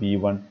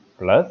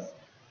 plus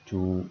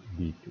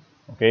 2B2.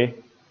 Okay,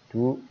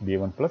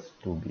 2B1 plus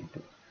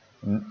 2B2.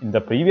 In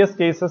the previous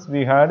cases,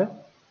 we had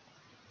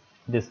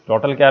this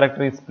total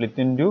character is split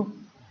into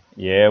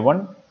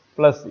A1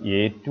 plus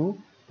A2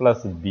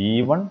 plus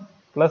B1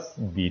 plus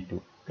B2.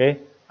 Okay,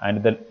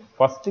 and the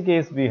first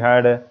case we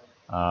had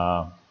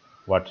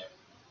what?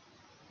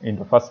 In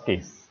the first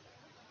case,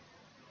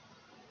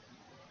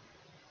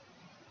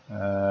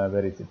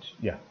 where is it?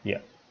 Yeah,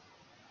 here.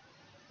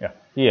 Yeah,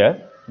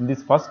 here in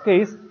this first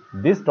case,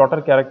 this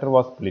total character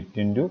was split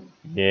into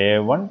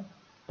A1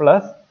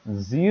 plus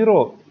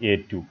 0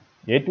 A2.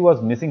 A2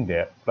 was missing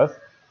there, plus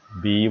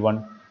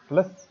B1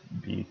 plus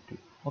B2.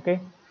 Okay,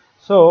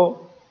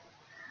 so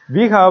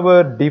we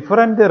have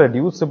different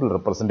reducible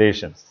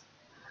representations,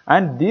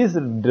 and these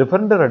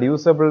different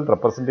reducible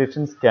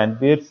representations can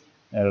be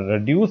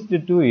reduced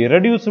to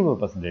irreducible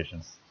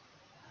representations.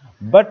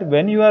 But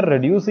when you are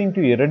reducing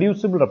to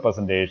irreducible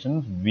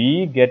representations,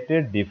 we get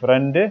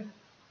different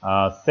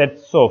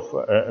sets of,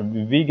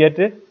 we get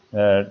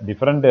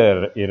different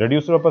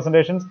irreducible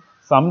representations.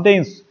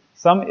 Sometimes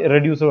some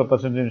irreducible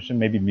representation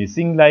may be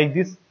missing like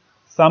this.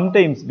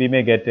 Sometimes we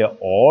may get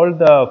all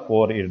the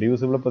 4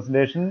 irreducible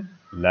representation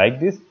like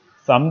this.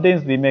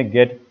 Sometimes we may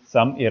get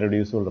some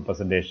irreducible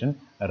representation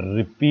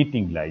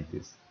repeating like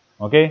this.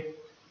 Okay.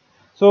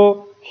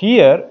 So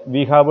here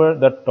we have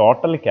the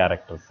total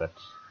character set.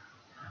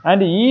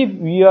 And if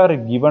we are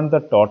given the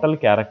total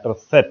character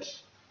set,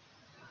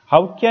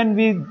 how can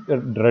we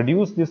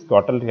reduce this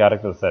total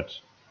character set?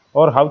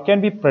 Or how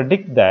can we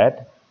predict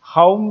that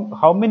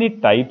how many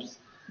types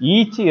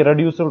each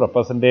irreducible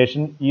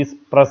representation is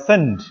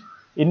present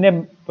in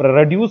a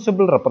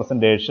reducible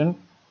representation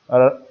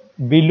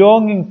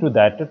belonging to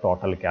that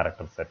total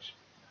character set?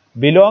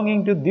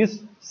 Belonging to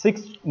this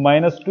 6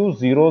 minus 2,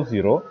 0,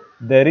 0,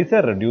 there is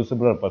a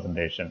reducible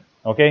representation.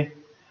 Okay.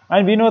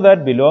 And we know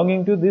that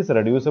belonging to this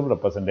reducible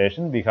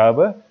representation, we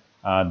have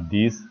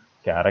these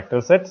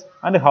character sets,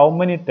 and how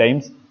many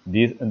times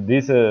these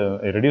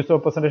irreducible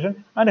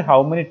representation, and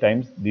how many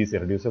times these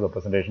irreducible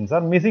representations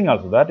are missing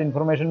also. That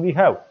information we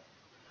have.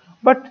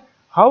 But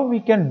how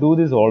we can do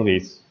this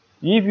always?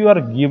 If you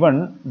are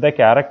given the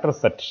character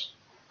set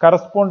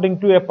corresponding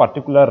to a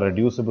particular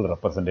reducible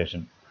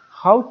representation,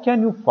 how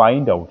can you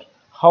find out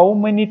how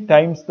many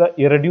times the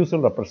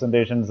irreducible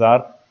representations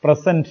are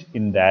present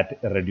in that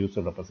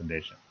irreducible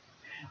representation?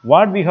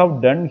 What we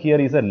have done here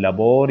is a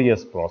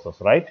laborious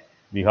process, right?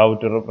 We have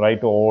to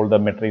write all the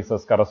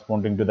matrices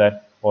corresponding to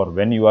that, or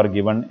when you are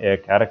given a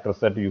character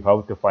set, you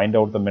have to find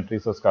out the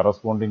matrices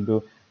corresponding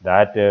to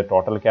that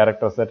total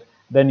character set.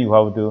 Then you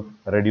have to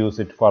reduce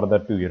it further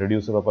to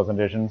irreducible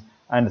representations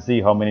and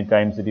see how many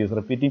times it is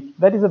repeating.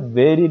 That is a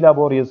very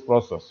laborious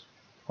process.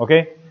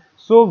 Okay,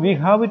 so we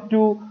have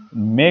to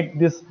make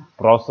this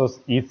process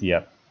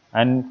easier,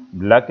 and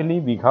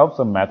luckily we have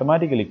some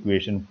mathematical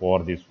equation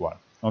for this one.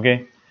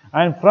 Okay.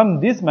 And from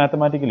this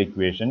mathematical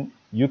equation,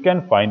 you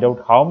can find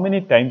out how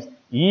many times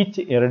each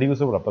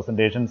irreducible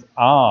representations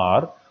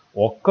are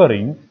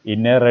occurring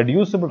in a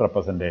reducible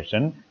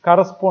representation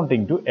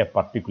corresponding to a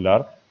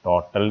particular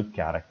total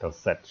character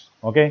set.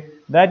 Okay,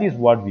 that is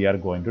what we are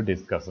going to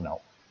discuss now.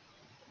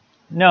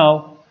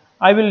 Now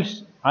I will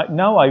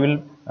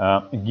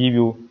give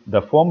you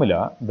the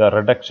formula, the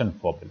reduction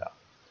formula.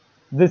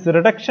 This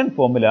reduction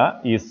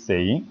formula is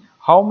saying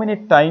how many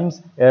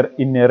times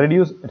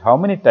how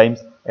many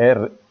times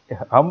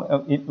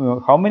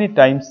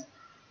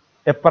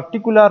a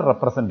particular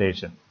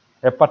representation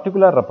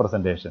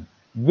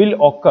will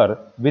occur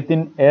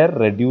within a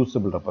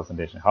reducible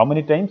representation. How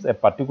many times a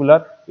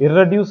particular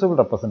irreducible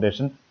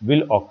representation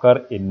will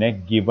occur in a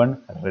given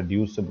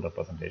reducible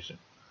representation.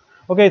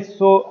 Okay,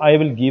 so I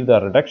will give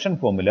the reduction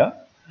formula,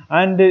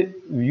 and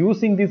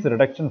using this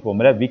reduction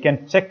formula we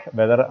can check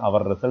whether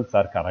our results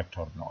are correct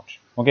or not.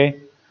 Okay,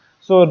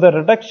 so the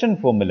reduction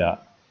formula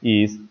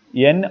is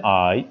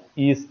Ni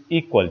is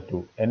equal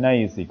to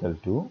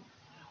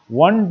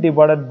 1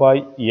 divided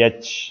by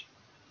H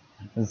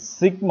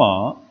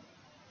sigma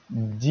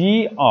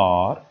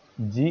gr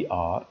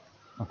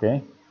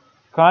okay,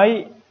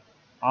 chi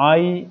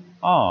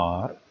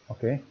ir,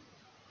 okay,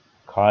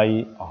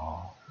 chi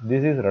r.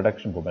 This is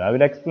reduction formula. I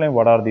will explain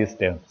what are these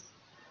terms.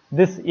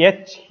 This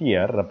H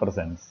here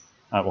represents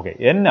okay,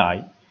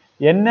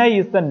 Ni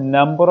is the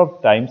number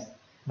of times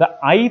the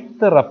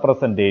ith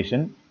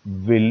representation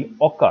will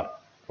occur.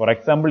 For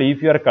example,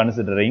 if you are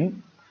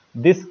considering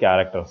this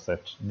character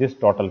set, this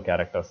total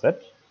character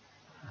set,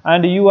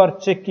 and you are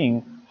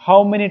checking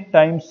how many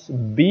times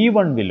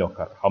B1 will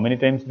occur. How many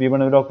times B1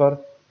 will occur?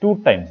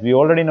 2 times. We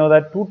already know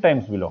that 2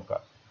 times will occur.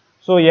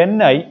 So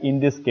Ni in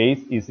this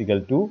case is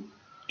equal to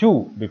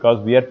 2,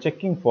 because we are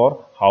checking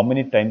for how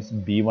many times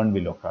B1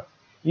 will occur.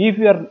 If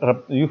you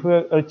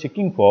are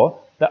checking for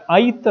the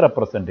ith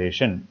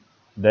representation,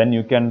 then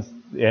you can,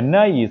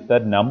 Ni is the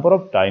number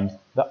of times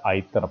the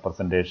ith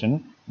representation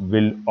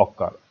will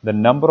occur. The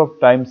number of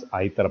times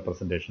ith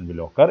representation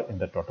will occur in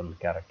the total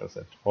character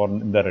set or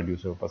in the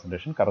reduced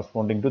representation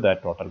corresponding to that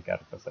total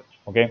character set.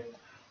 Okay.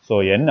 So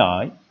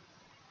Ni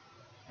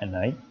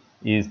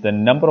is the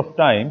number of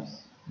times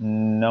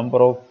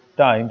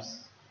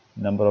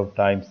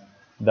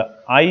the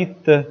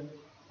ith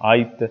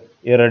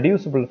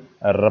irreducible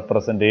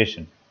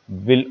representation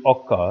will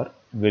occur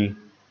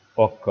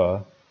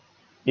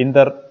in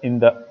the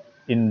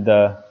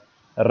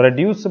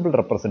reducible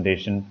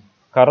representation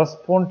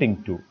corresponding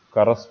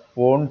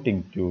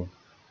to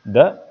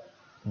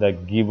the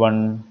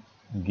given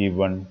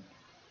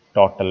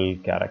total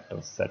character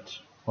set.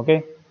 Okay,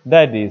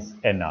 that is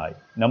Ni.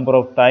 Number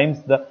of times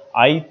the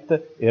ith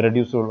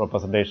irreducible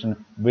representation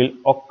will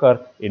occur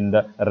in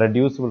the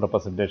reducible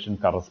representation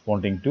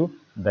corresponding to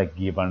the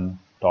given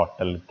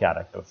total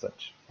character set.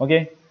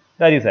 Okay,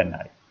 that is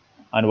Ni.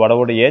 And what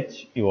about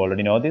H? You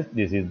already know this.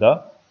 This is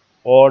the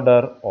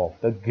order of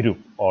the group.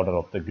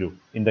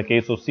 In the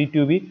case of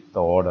C2b,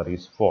 the order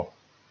is 4.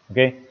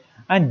 Okay,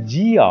 and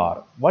GR.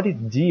 What is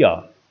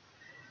GR?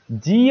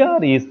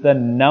 GR is the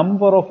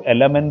number of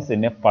elements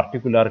in a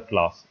particular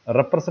class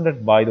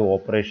represented by the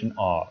operation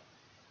R.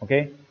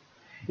 Okay.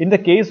 In the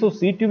case of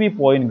C2b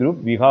point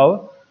group, we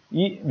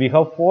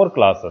have 4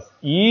 classes.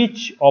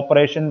 Each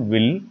operation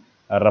will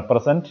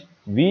represent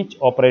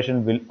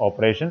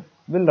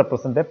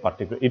a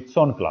particular its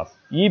own class.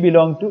 E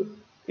belong to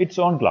its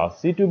own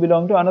class. C2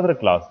 belong to another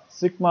class.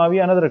 Sigma V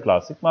another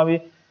class. Sigma V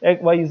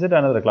Y Z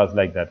another class,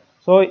 like that.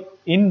 So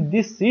in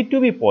this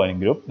C2b point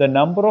group, the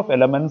number of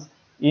elements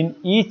in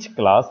each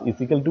class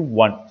is equal to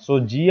 1. So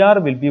GR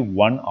will be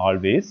 1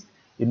 always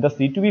in the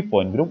C2b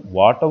point group,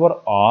 whatever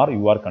R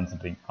you are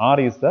considering. R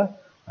is the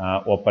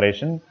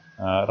operation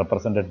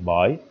represented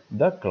by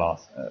the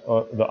class.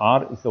 The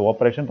R is the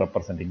operation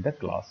representing the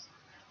class.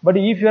 But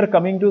if you are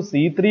coming to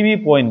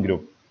C3b point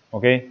group,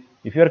 okay,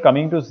 if you are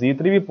coming to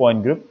C3b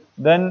point group,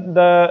 then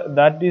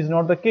that is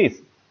not the case,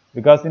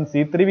 because in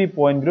C3b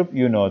point group,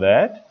 you know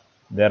that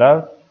there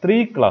are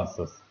 3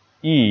 classes.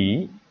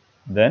 E,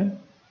 then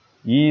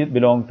E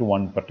belong to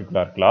one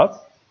particular class.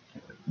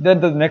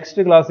 Then the next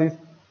class is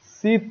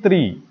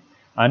C3,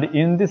 and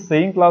in this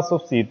same class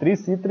of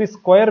C3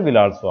 square will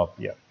also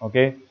appear.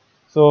 Okay,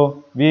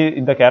 so we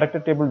in the character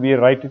table we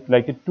write it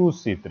like a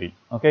 2C3.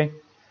 Okay,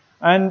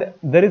 and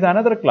there is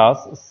another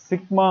class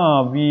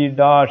sigma V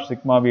dash,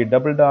 sigma V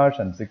double dash,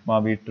 and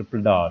sigma V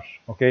triple dash.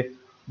 Okay,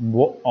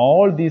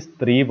 all these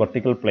 3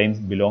 vertical planes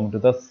belong to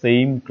the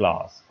same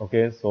class.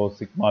 Okay, so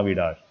sigma V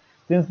dash.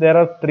 Since there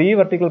are 3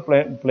 vertical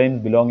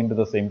planes belonging to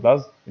the same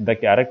class, in the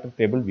character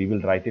table we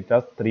will write it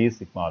as 3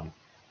 sigma V.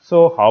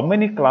 So how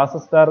many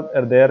classes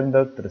are there in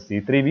the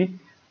C3b?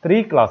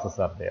 3 classes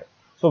are there.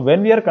 So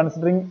when we are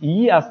considering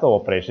E as the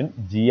operation,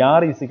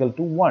 GR is equal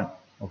to 1.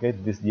 Okay,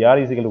 this GR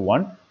is equal to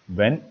 1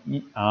 when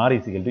R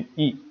is equal to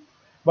E.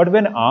 But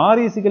when R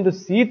is equal to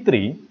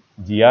C3,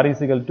 GR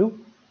is equal to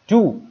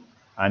 2.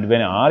 And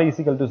when R is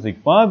equal to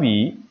sigma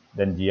V,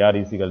 then GR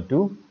is equal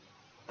to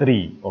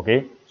 3.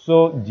 Okay,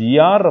 so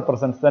GR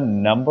represents the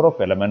number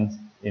of elements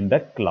in the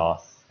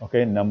class.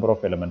 Okay, number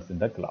of elements in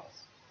the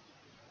class.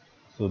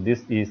 So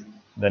this is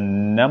the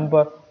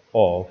number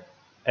of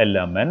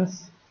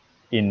elements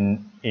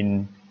in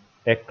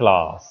a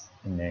class.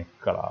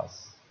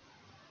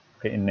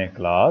 Okay, in a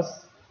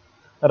class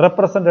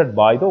represented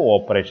by the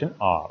operation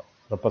R.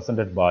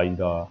 Represented by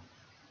the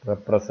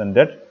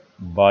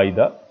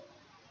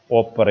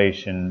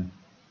operation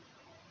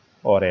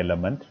or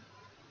element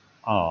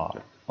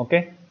R.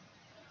 Okay.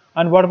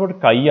 And what about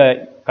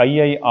chi-ir?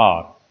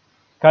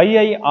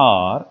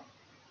 Chi-ir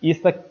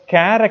is the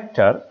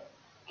character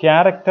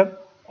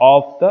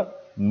of the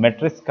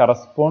matrix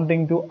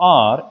corresponding to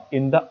R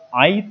in the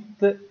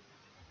ith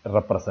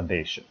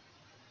representation.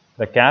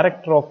 The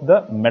character of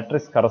the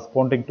matrix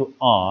corresponding to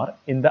R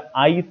in the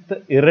ith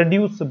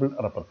irreducible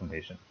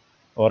representation,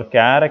 or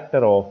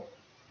character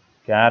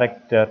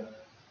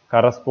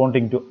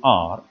corresponding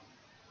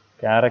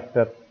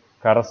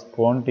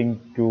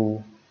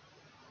to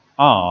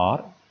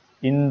R,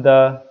 in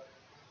the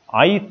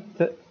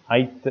ith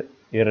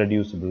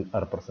irreducible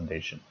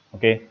representation.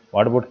 Okay,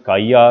 what about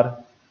chi-r?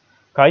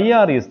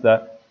 Chi-r is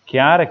the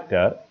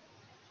character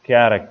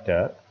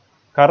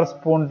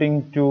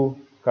corresponding to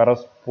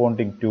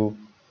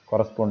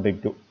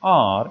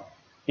R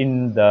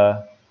in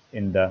the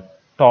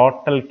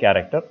total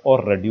character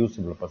or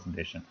reducible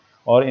representation,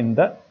 or in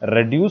the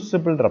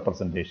reducible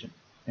representation,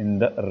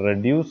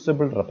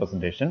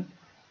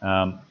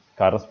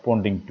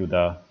 corresponding to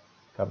the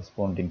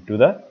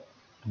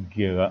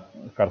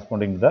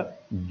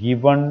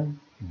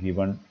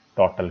given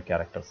total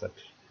character set.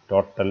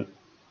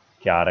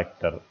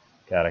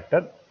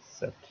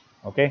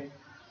 Okay,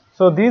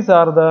 so these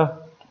are the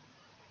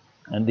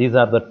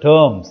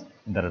terms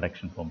in the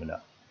reduction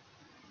formula.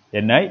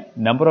 Ni,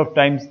 number of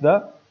times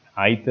the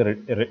ith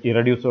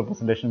irreducible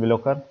representation will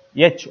occur.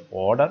 H,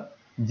 order.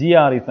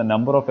 Gr is the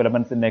number of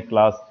elements in a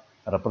class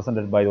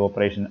represented by the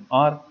operation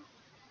R.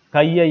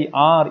 chi I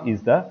r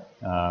is the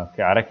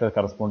character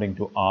corresponding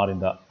to r in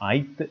the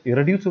ith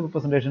irreducible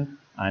representation,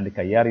 and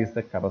chi r is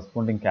the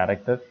corresponding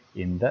character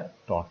in the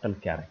total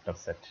character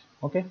set.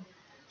 Okay,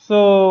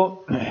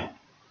 so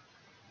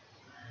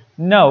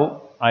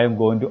now I am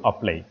going to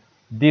apply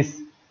this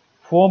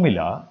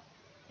formula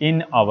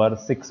in our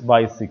 6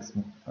 by 6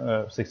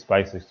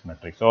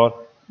 matrix, or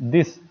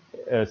this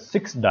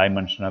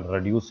 6-dimensional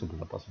reducible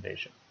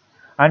representation.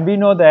 And we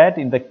know that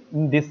in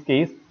this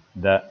case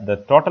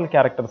the total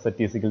character set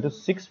is equal to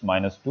 6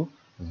 minus 2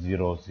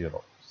 0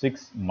 0,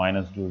 6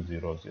 minus 2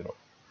 0 0.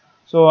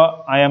 So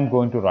I am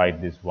going to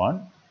write this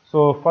one.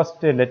 So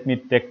first let me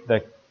take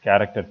the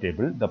character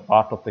table, the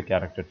part of the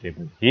character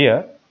table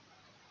here,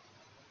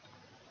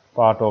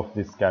 part of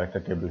this character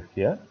table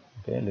here.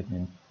 Okay, let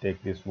me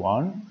take this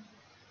one.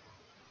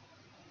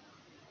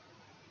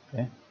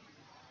 Okay,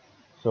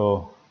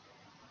 so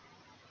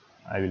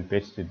I will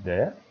paste it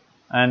there,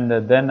 and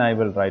then I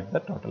will write the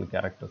total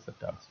character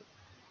set also.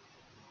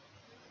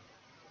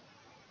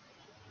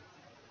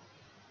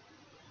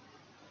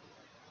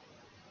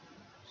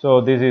 So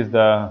this is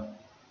the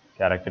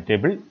character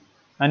table,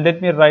 and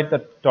let me write the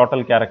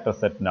total character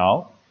set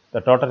now. The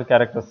total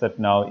character set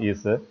now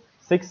is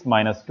 6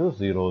 minus 2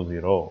 0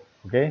 0.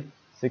 Okay,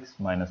 6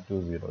 minus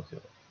 2 0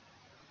 0.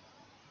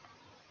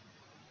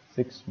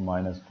 6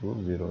 minus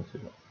 2 0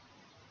 0,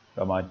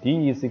 comma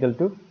t is equal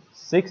to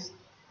 6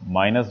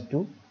 minus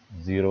 2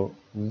 0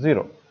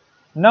 0.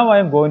 Now I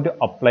am going to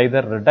apply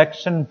the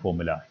reduction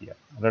formula here.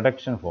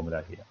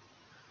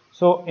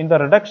 So in the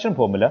reduction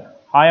formula,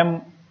 I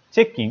am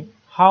checking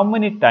how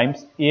many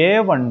times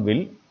a1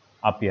 will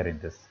appear in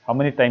this. How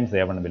many times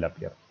a1 will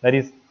appear? That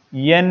is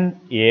n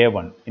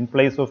a1. In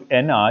place of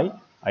ni,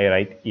 I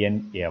write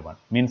n a1.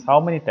 Means how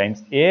many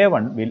times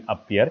a1 will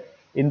appear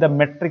in the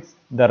matrix,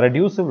 the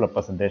reducible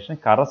representation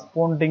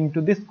corresponding to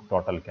this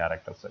total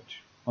character set.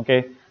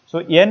 Okay, so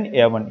n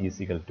a1 is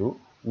equal to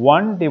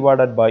 1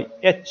 divided by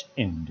h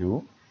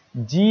into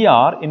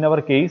gr. In our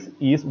case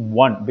is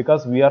 1,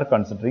 because we are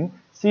considering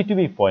C to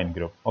B point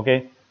group.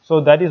 Okay,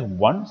 so that is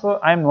 1. So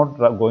I am not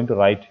going to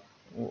write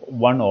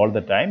 1 all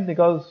the time,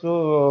 because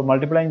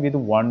multiplying with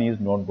 1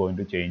 is not going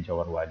to change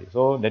our value.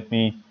 So let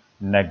me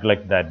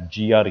neglect that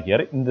gr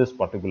here in this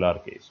particular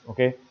case.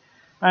 Okay,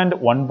 and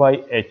 1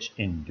 by h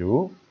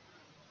into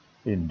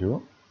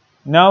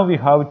now we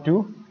have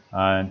to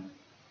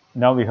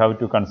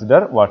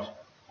consider what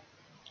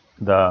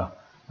the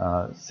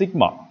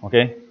sigma.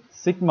 Okay,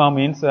 sigma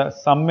means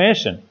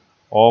summation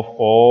of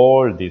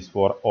all this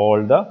for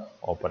all the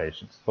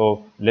operations.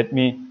 So let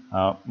me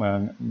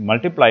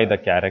multiply the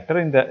character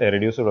in the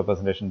reducible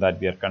representation that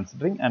we are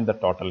considering and the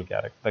total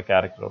character, the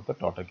character of the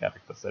total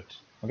character set.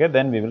 Okay,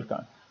 then we will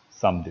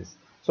sum this.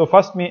 So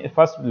first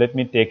let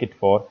me take it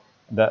for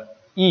the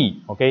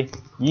E. Okay,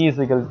 E is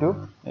equal to,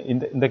 in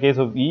the case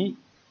of E,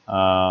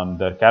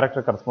 the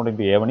character corresponding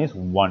to A1 is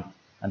 1,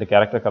 and the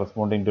character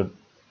corresponding to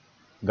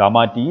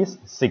gamma t is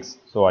 6.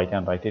 So I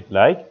can write it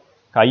like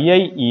chi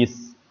E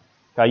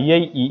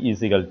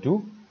is equal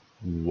to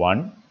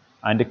 1,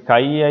 and chi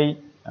E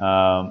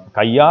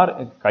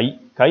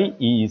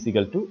is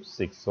equal to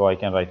 6. So I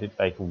can write it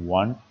like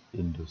 1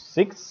 into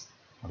 6.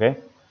 Okay,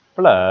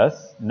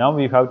 plus now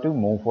we have to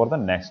move for the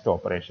next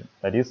operation,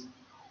 that is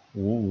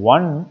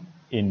 1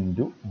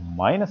 into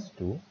minus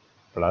 2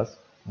 plus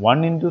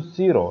 1 into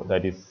 0,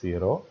 that is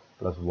 0,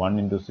 plus 1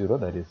 into 0,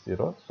 that is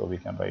 0. So we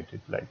can write it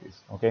like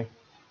this. Okay,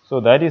 so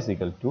that is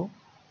equal to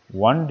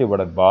 1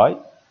 divided by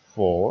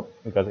 4,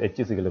 because h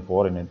is equal to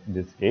 4 in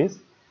this case,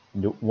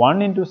 into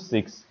 1 into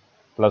 6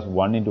 plus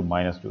 1 into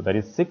minus 2, that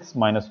is 6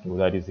 minus 2,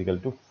 that is equal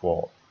to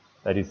 4,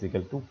 that is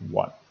equal to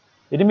 1.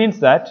 It means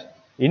that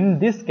in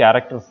this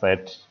character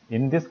set,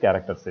 in the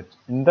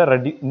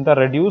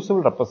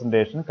reducible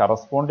representation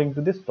corresponding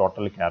to this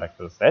total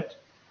character set,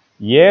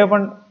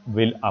 a1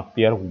 will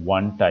appear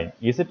 1 time.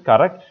 Is it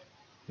correct?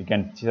 You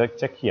can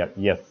check here.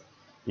 Yes,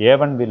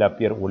 a1 will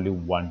appear only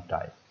 1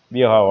 time.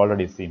 We have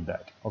already seen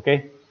that.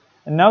 Okay,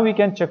 and now we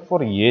can check for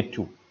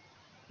a2.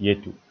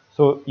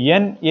 So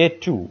n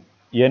a2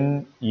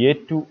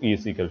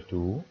 is equal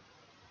to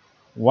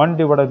 1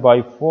 divided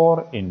by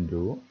 4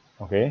 into,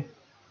 okay,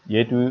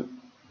 a2,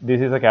 this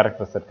is a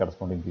character set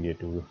corresponding to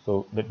a2.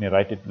 So let me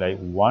write it like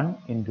 1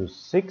 into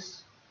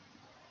 6,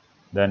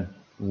 then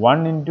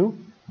 1 into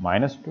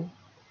minus 2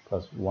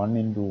 plus 1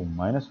 into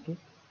minus 2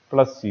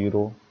 plus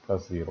 0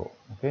 plus 0.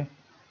 Okay,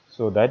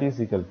 so that is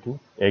equal to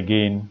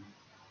again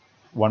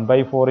 1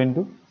 by 4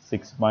 into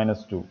 6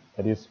 minus 2,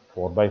 that is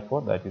 4 by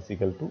 4, that is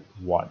equal to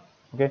 1.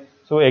 Okay,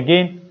 so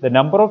again the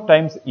number of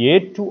times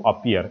a2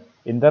 appear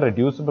in the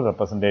reducible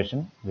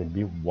representation will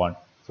be 1.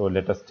 So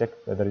let us check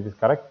whether it is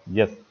correct.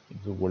 Yes, it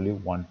is only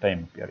 1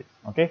 time appearing.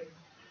 Okay,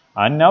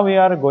 and now we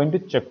are going to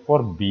check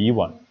for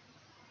b1.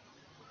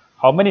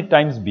 How many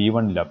times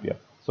b1 will appear?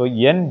 So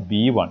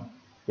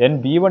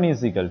nb1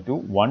 is equal to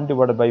 1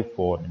 divided by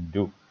 4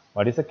 into,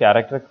 what is the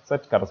character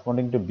set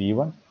corresponding to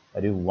b1?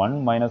 That is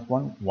 1 minus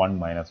 1, 1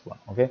 minus 1.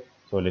 Okay,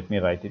 so let me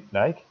write it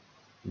like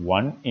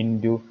 1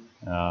 into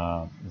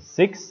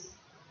 6,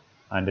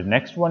 and the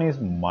next one is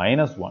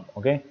minus 1.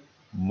 Okay,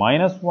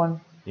 minus 1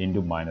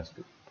 into minus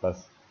 2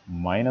 plus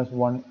minus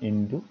 1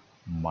 into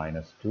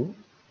minus 2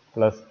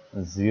 plus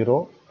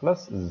 0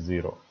 plus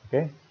 0.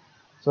 Okay.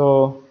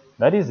 So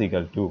that is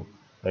equal to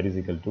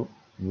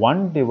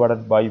 1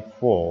 divided by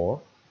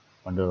 4,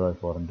 1 divided by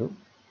 4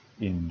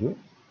 into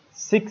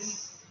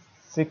 6,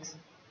 6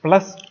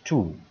 plus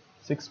 2,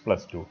 6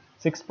 plus 2.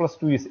 6 plus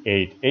 2 is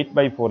 8. 8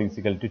 by 4 is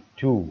equal to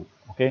 2.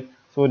 Okay.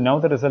 So now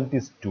the result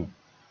is 2.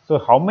 So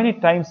how many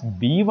times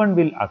B1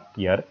 will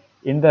appear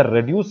in the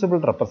reducible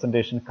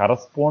representation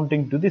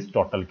corresponding to this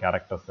total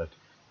character set?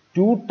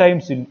 2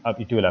 times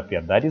it will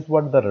appear. That is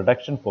what the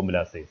reduction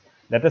formula says.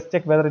 Let us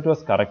check whether it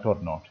was correct or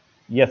not.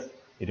 Yes,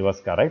 it was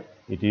correct.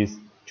 It is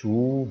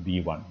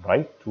 2B1,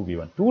 right?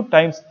 2B1. 2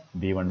 times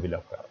B1 will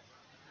occur.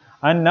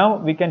 And now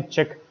we can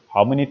check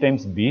how many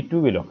times B2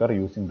 will occur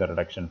using the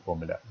reduction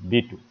formula,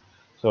 B2.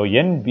 So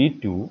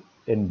NB2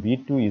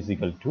 is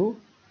equal to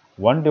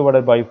 1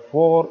 divided by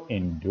 4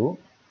 into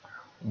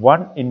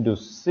 1 into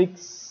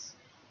 6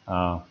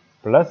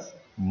 plus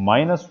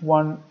minus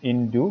 1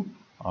 into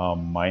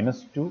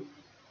minus 2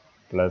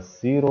 plus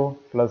 0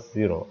 plus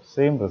 0.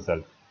 Same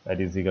result, that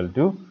is equal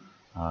to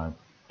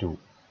 2.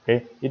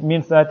 Okay, it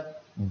means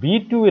that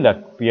B2 will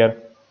appear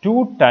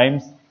 2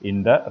 times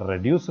in the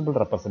reducible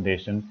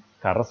representation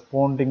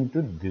corresponding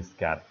to this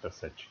character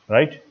set,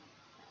 right?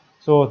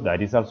 So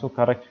that is also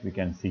correct. We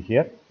can see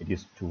here it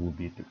is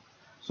 2B2.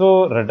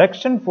 So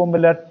reduction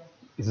formula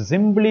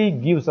simply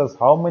gives us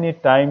how many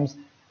times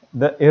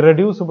the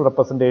irreducible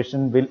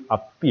representation will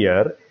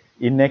appear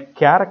in a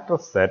character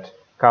set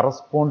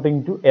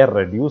corresponding to a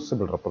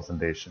reducible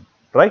representation,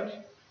 right?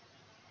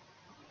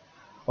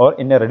 Or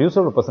in a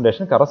reducible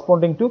representation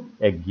corresponding to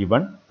a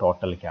given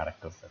total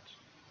character set.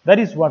 That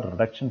is what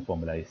reduction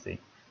formula is saying.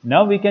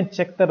 Now we can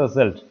check the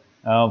result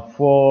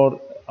for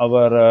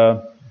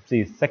our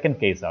second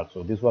case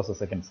also. This was the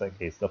second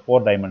case, the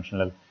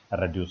 4-dimensional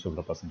reducible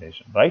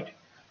representation, right?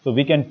 So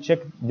we can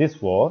check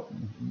for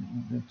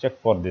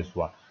this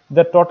one.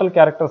 The total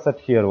character set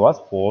here was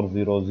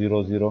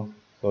 4000.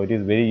 So it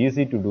is very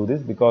easy to do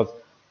this because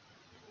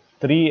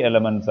 3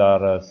 elements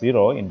are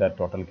 0 in that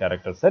total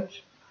character set.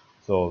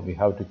 So we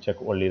have to check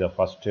only the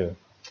first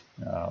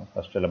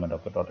element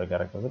of the total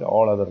character set.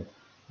 All other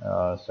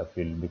stuff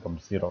will become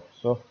 0.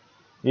 So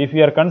if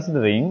we are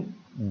considering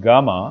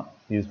gamma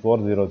is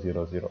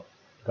 4000,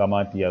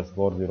 gamma t as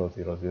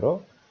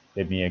 4000,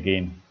 let me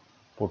again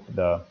put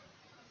the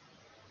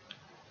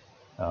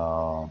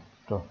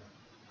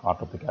part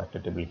of the character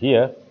table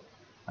here,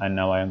 and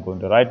now I am going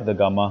to write the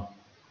gamma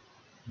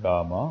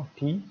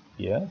t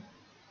here.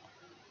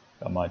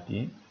 Gamma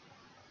t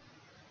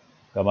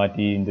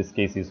in this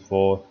case is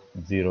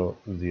 4000,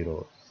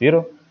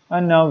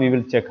 and now we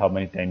will check how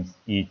many times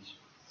each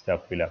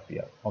stuff will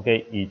appear.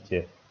 Okay, each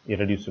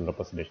irreducible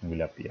representation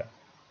will appear.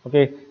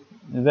 Okay,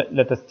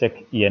 let us check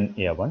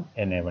NA1.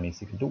 NA1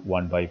 is equal to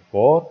 1 by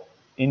 4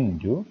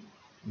 into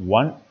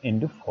 1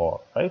 into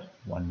 4, right?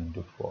 1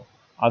 into 4.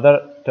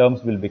 Other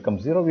terms will become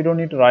 0. We don't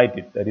need to write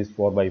it. That is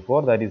 4 by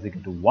 4. That is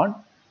equal to 1.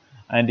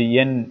 And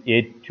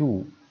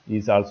NA2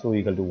 is also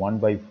equal to 1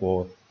 by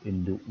 4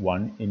 into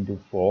 1 into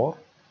 4.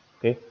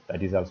 Okay,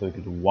 that is also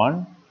equal to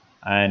 1.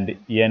 And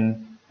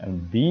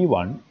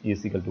NB1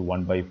 is equal to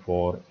 1 by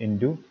 4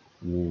 into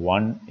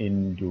 1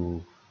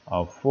 into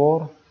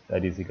 4.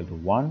 That is equal to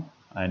 1.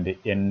 And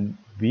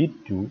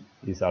NB2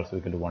 is also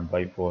equal to 1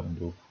 by 4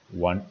 into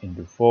 1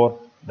 into 4.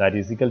 That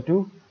is equal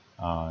to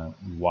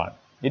 1.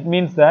 It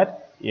means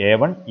that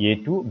A1,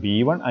 A2,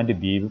 B1 and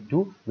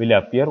B2 will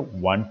appear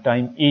 1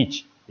 time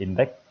each in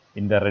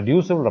the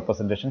reducible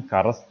representation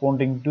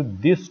corresponding to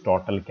this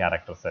total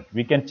character set.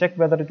 We can check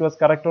whether it was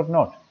correct or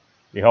not.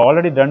 We have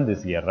already done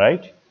this here,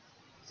 right?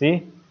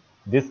 See,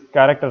 this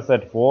character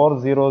set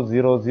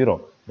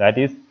 4000, that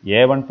is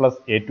A1 plus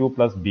A2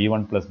 plus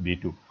B1 plus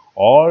B2.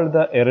 All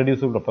the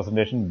irreducible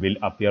representation will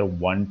appear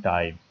 1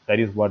 time. That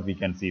is what we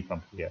can see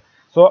from here.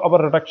 So our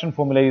reduction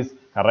formula is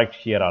correct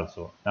here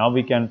also. Now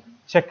we can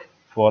check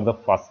for the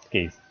first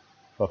case.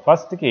 For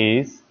first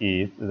case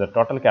is the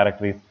total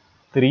character is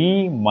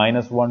 3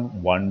 minus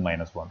 1, 1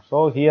 minus 1.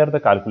 So here the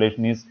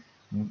calculation is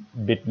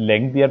bit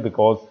lengthier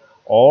because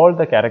all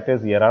the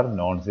characters here are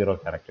non-zero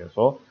characters.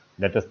 So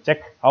let us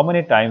check how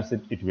many times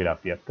it will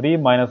appear. 3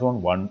 minus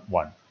 1, 1,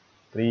 1.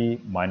 3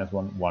 minus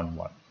 1, 1,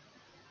 1.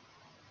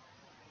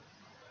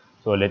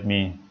 So let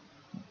me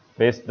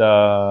paste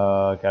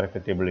the character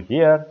table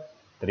here.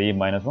 3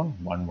 minus 1,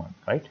 1, 1,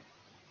 right?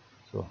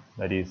 So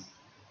that is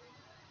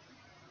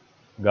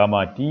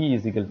gamma t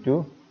is equal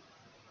to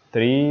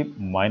 3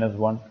 minus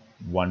 1,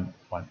 1,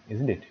 1,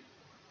 isn't it?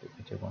 Let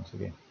me check once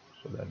again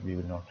so that we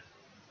will not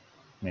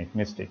make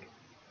mistake.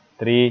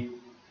 3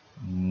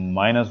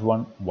 minus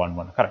 1, 1,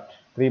 1, correct.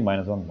 3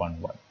 minus 1,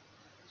 1, 1.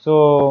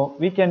 So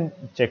we can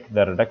check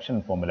the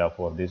reduction formula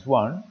for this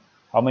one,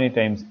 how many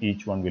times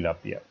each one will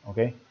appear.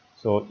 Okay,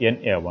 so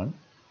NA1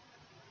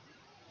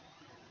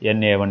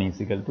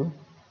 is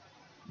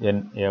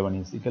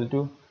equal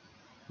to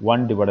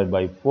 1 divided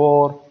by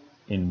 4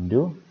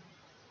 into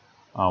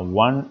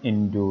 1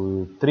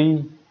 into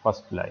 3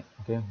 first line.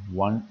 Okay,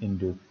 1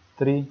 into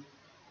 3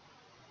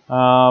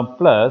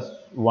 plus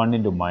 1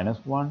 into minus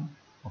 1.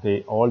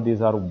 Okay, all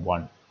these are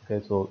 1. Okay,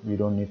 so we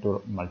don't need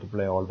to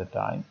multiply all the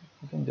time.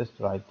 You can just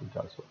write it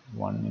also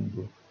 1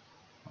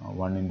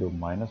 into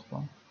minus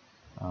 1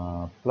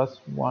 plus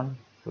 1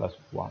 plus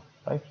 1,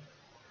 right?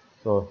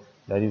 So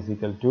that is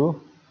equal to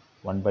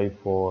 1 by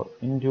 4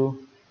 into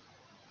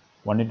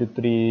 1 into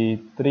 3,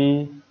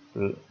 3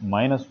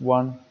 minus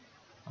 1,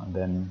 and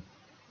then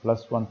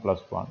plus 1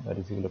 plus 1, that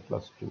is equal to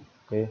plus 2.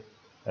 Okay,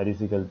 that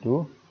is equal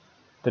to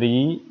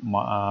 3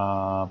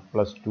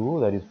 plus 2,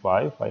 that is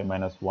 5, 5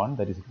 minus 1,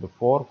 that is equal to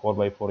 4, 4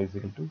 by 4 is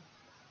equal to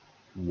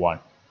 1.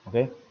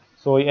 Okay,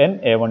 so n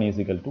a1 is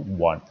equal to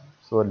 1.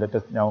 So let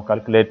us now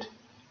calculate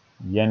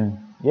n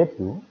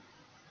a2.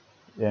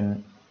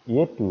 N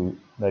a2,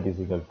 that is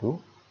equal to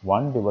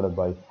 1 divided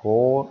by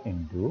 4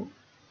 into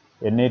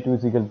Na2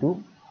 is equal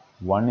to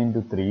 1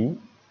 into 3,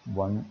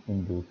 1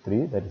 into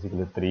 3, that is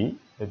equal to 3.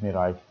 Let me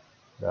write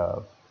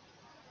the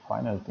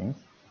final things.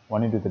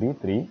 1 into 3,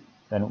 3.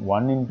 Then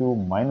 1 into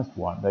minus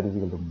 1, that is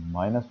equal to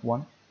minus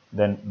 1.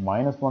 Then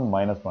minus 1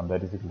 minus 1,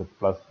 that is equal to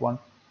plus 1.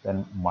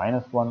 Then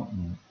minus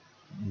 1,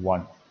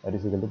 1, that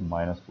is equal to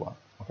minus 1.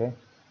 Okay.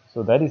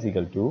 So that is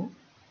equal to,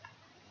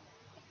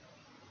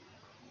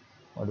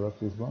 what was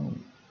this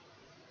one?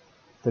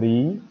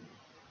 3,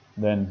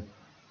 then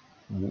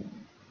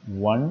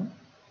 1,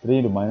 3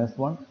 into minus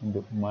 1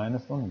 into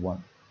minus 1,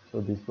 1.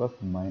 So this was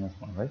minus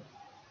 1, right?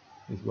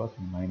 This was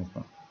minus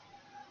 1.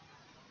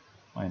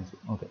 Minus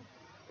 1. Okay.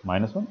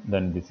 Minus 1,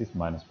 then this is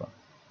minus 1.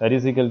 That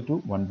is equal to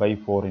 1 by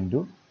 4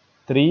 into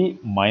 3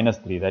 minus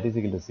 3. That is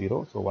equal to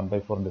 0. So 1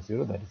 by 4 into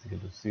 0, that is equal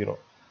to 0.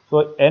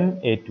 So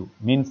Na2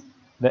 means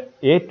the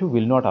A2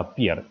 will not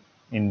appear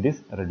in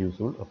this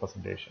reducible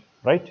representation,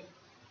 right?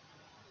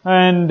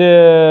 And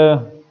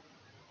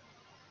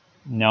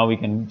now we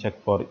can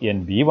check for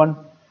NB1.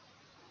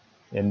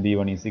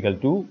 NB1 is equal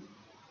to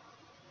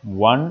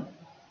 1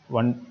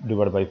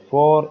 divided by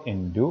 4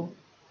 into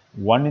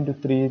 1 into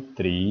 3,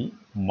 3,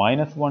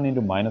 minus 1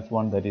 into minus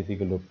 1, that is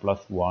equal to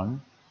plus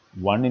 1,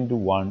 1 into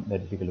 1,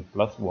 that is equal to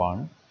plus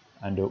 1,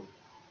 and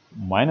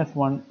minus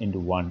 1 into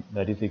 1,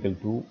 that is equal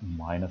to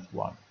minus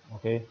 1.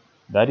 Okay,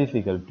 that is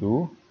equal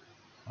to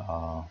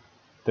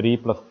 3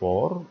 plus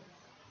 4,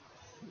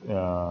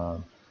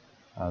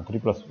 3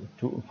 plus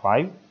 2,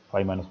 5,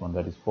 5 minus 1,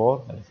 that is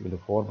 4, that is equal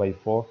to 4 by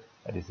 4,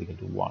 that is equal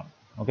to 1.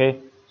 Okay,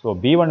 so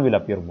B1 will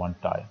appear one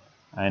time,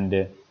 and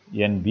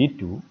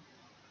B2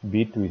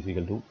 is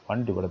equal to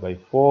 1 divided by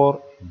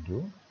 4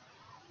 into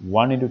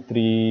 1 into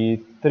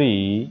 3,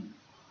 3,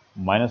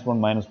 minus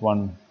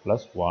 1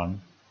 plus 1,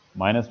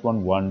 minus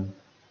 1, 1,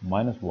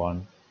 minus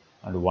 1,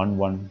 and 1,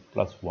 1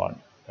 plus 1.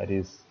 That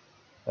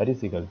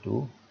is equal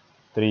to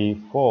 3,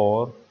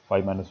 4,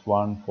 5 minus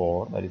 1,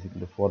 4, that is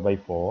equal to 4 by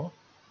 4,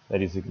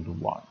 that is equal to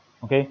 1.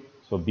 Okay,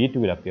 so B2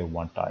 will appear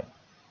one time.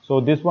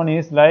 So this one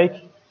is like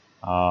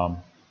A1,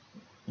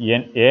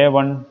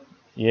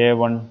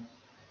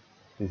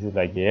 this is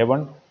like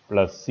A1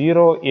 plus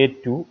 0,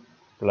 A2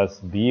 plus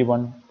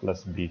B1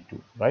 plus B2,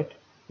 right?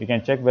 We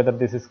can check whether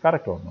this is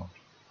correct or not.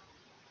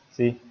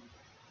 See,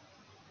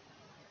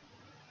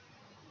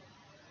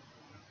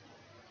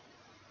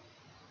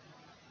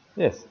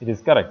 yes, it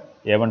is correct.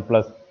 A1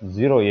 plus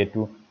 0,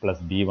 A2 plus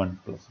B1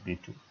 plus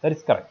B2. That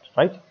is correct,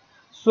 right?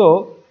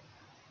 So,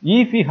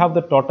 if we have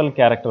the total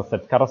character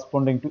set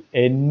corresponding to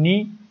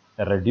any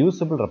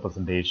reducible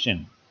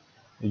representation,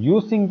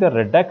 using the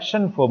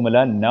reduction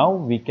formula, now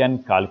we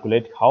can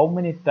calculate how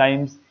many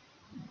times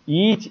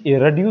each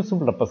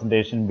irreducible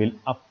representation will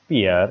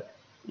appear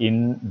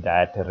in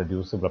that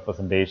reducible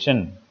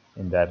representation,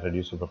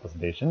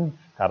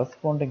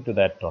 corresponding to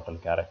that total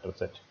character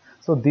set.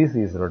 So this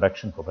is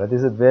reduction formula. This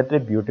is a very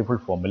beautiful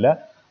formula,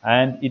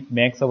 and it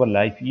makes our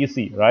life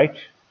easy, right?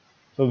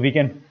 So we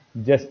can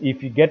just,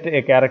 if you get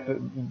a character,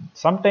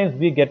 sometimes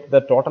we get the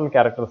total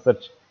character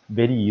set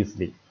very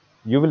easily.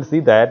 You will see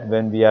that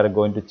when we are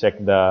going to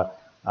check the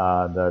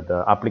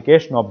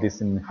application of this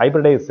in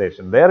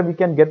hybridization. There we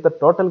can get the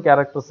total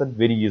character set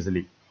very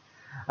easily.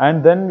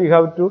 And then we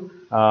have to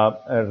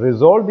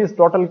resolve this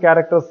total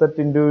character set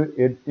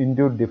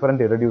into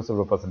different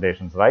irreducible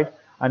representations, right?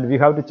 And we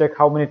have to check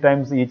how many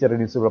times each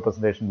irreducible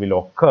representation will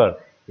occur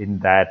in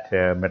that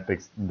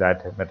matrix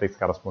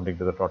corresponding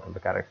to the total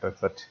character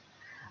set.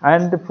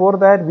 And for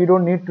that, we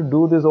don't need to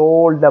do this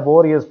whole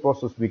laborious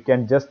process. We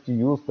can just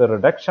use the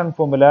reduction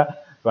formula,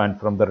 and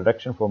from the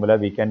reduction formula,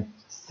 we can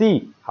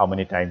see how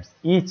many times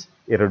each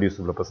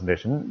irreducible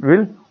representation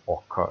will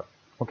occur.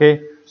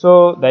 Okay,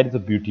 so that is the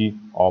beauty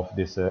of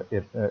this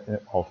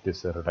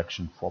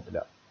reduction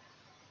formula.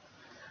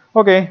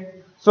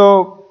 Okay,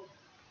 so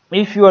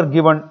if you are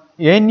given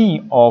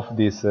any of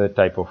this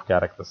type of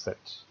character set,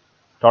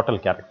 total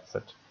character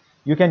set,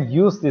 you can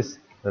use this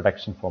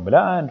reduction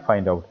formula and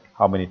find out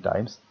how many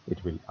times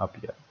it will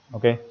appear.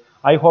 Okay,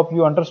 I hope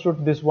you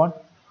understood this one.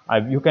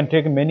 You can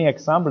take many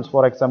examples.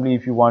 For example,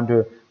 if you want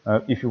to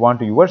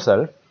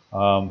yourself,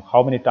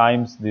 how many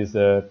times this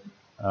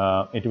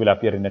it will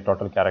appear in a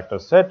total character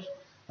set,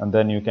 and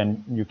then you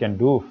can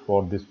do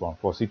for this one,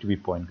 for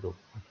C2B point group.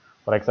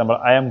 For example,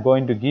 I am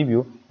going to give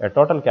you a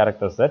total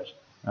character set,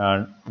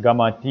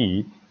 gamma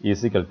t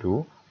is equal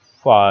to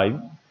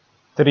 5,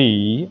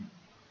 3,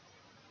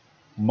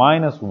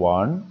 minus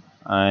 1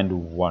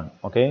 and 1.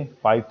 Okay,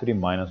 5, 3,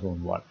 minus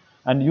 1, 1.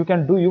 And you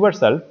can do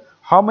yourself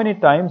how many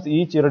times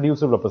each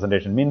irreducible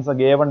representation, means like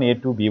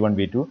a1, a2, b1,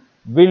 b2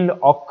 will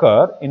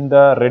occur in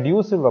the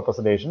reducible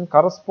representation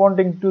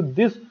corresponding to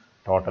this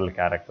total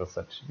character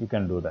set. You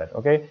can do that.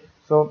 Okay,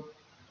 so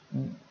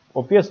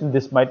obviously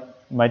this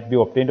might be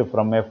obtained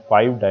from a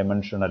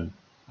 5-dimensional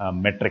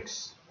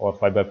matrix or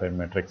 5 by 5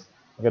 matrix.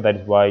 Okay, that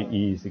is why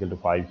E is equal to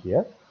 5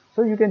 here.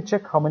 So you can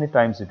check how many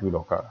times it will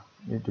occur.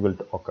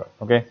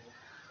 Okay,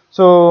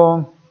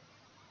 so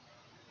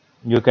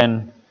you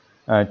can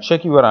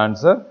check your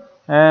answer,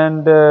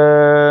 and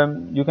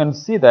you can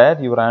see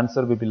that your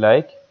answer will be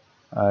like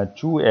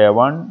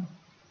 2a1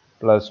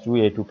 plus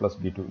 2a2 plus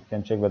b2. You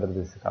can check whether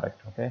this is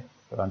correct. Okay,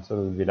 your answer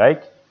will be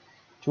like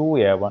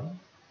 2a1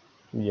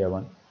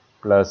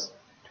 plus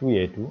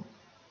 2a2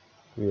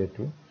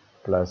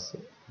 plus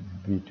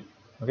b2.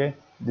 Okay,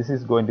 this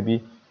is going to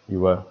be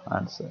your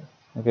answer.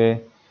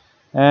 Okay,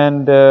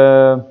 and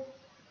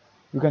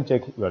you can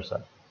check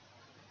yourself.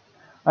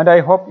 And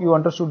I hope you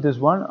understood this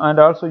one, and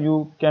also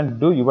you can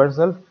do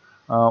yourself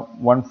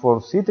one for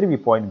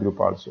C3V point group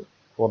also.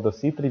 For the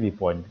C3V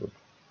point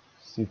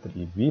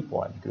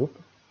group,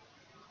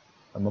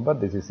 remember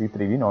this is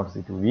C3V, not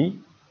C2V,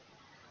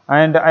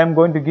 and I am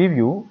going to give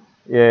you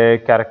a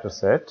character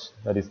set,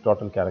 that is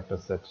total character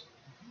set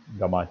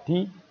gamma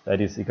t,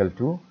 that is equal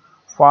to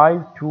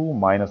 5, 2,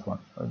 minus 1.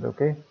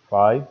 Okay,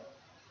 5,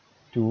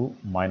 2,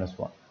 minus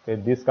 1. Okay,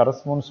 this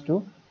corresponds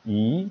to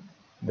E,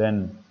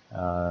 then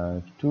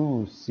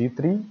 2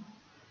 C3,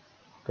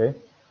 okay,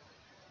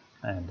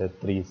 and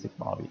 3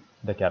 sigma V,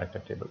 the character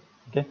table.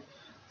 Okay,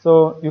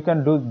 so you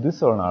can do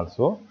this one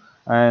also,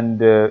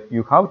 and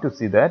you have to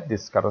see that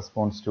this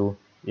corresponds to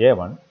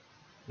A1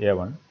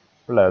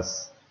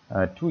 plus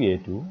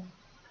 2A2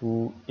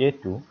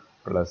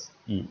 plus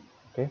E.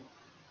 Okay,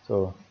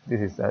 so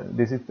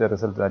this is the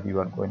result that you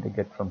are going to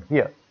get from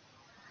here.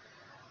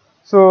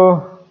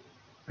 So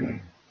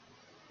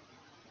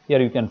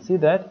here you can see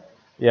that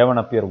A1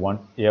 appear one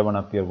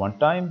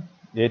time,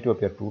 A2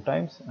 appear 2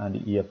 times, and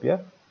E appear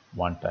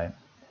 1 time.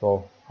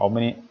 So how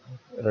many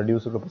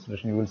reducible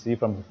representation you will see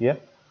from here?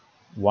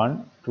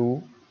 1,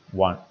 2,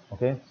 1.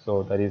 Okay,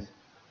 so that is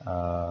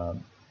how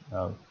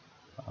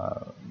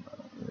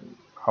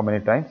many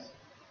times?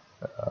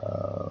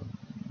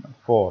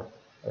 4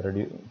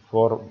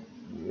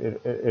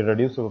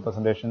 irreducible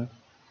representation.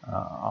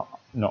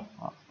 No,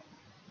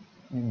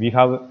 we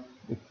have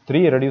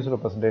 3 irreducible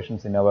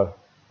representations in our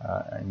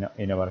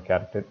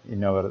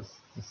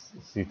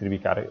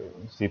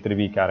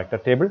C3V character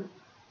table,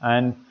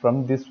 and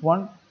from this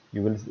one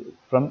you will see,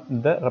 from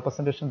the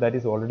representation that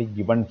is already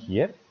given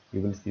here,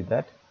 you will see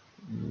that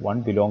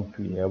 1 belong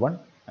to A1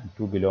 and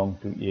 2 belong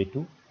to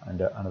A2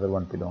 and another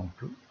one belong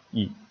to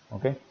E.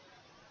 Okay,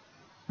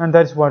 and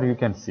that's what you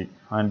can see.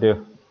 And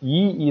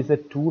E is a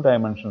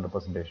 2-dimensional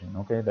representation.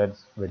 Okay,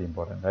 that's very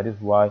important. That is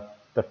why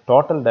the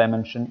total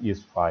dimension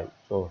is 5.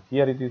 So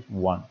here it is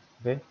 1.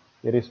 Okay,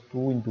 here is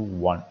 2 into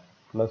 1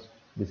 plus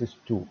this is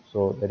 2.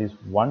 So that is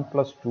 1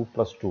 plus 2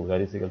 plus 2,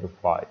 that is equal to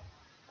 5.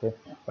 Okay,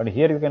 but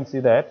here you can see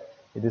that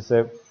it is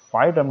a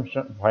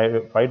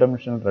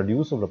 5-dimensional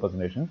reducible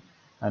representation,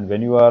 and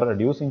when you are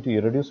reducing to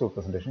irreducible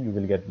representation, you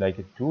will get like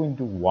a 2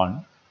 into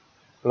 1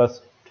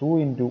 plus 2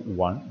 into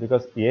 1,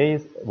 because A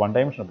is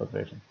 1-dimensional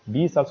representation,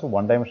 B is also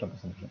 1-dimensional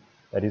representation,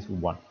 that is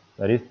 1.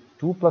 That is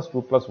 2 plus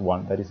 2 plus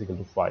 1, that is equal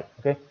to 5.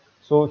 Okay,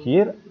 so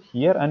here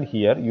and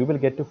here you will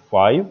get to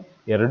 5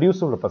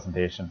 irreducible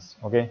representations.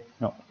 Okay,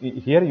 no,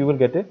 here you will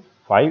get a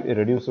 5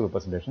 irreducible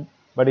representation,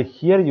 but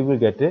here you will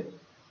get a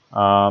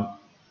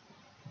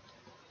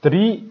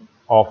 3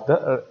 of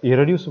the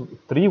irreducible,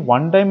 3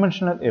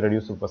 1-dimensional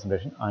irreducible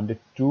representation and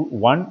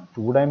 1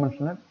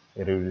 2-dimensional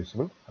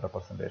irreducible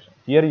representation.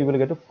 Here you will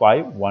get a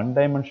 5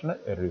 1-dimensional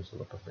irreducible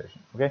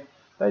representation. Okay,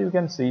 so you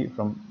can see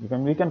from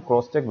we can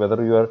cross check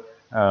whether your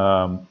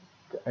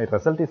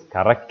result is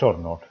correct or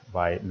not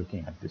by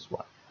looking at this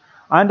one.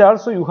 And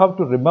also you have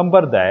to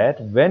remember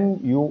that when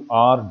you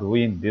are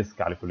doing this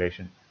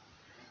calculation,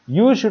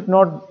 you should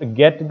not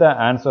get the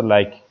answer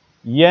like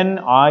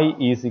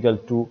Ni is equal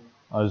to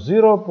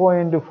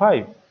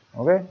 0.5.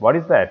 Okay, what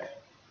is that?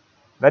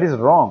 That is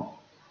wrong.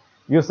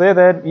 You say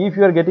that if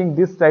you are getting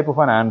this type of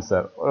an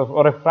answer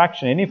or a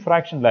fraction, any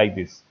fraction like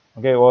this,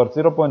 okay, or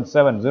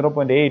 0.7,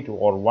 0.8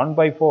 or 1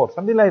 by 4,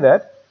 something like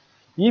that,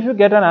 if you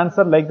get an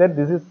answer like that,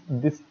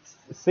 this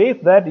says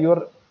that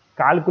your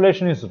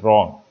calculation is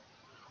wrong,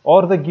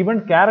 or the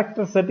given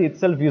character set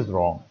itself is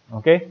wrong.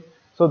 Okay,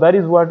 so that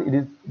is what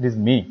it is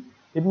mean.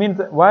 It means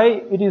why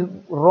it is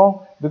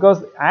wrong,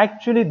 because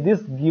actually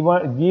this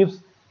gives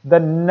the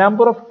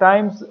number of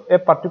times a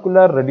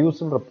particular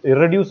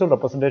irreducible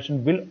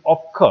representation will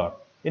occur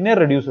in a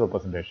reducible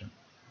representation.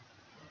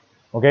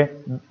 Okay,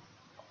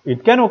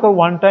 it can occur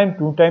 1 time,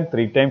 2 time,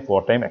 3 time,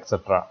 4 time,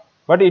 etc.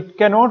 But it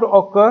cannot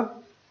occur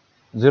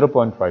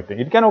 0.5 time.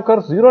 It can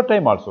occur 0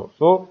 time also.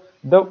 So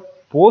the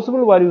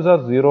Possible values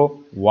are 0,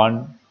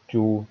 1,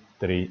 2,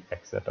 3,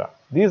 etc.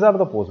 These are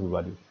the possible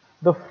values.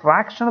 The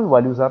fractional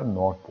values are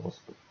not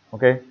possible.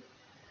 Okay.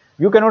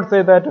 You cannot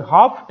say that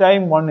half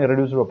time one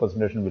irreducible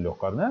representation will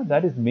occur. No?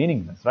 That is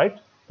meaningless, right?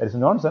 That is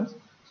nonsense.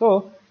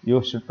 So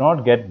you should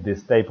not get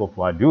this type of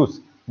values,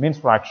 means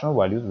fractional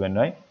values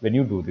when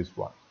you do this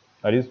one.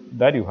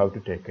 That you have to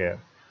take care.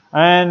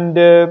 And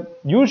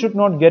you should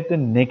not get the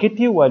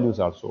negative values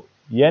also.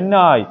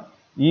 Ni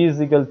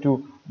is equal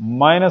to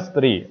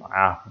 -3.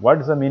 What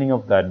is the meaning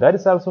of that? That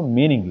is also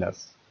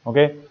meaningless.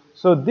 Okay.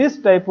 So this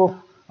type of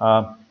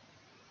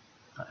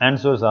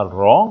answers are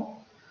wrong.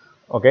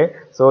 Okay,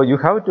 so you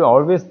have to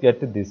always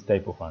get this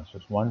type of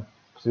answers 1,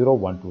 0,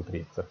 1, 2, 3,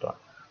 etc.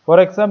 For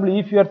example,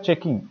 if you are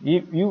checking,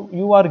 if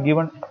you are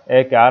given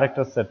a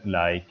character set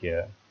like,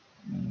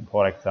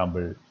 for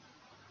example,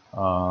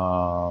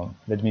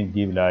 let me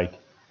give like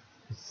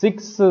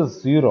 6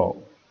 0,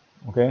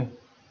 okay,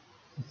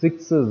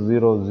 6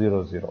 0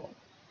 0 0,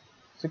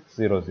 6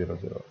 0 0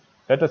 0.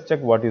 Let us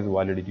check what is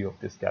validity of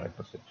this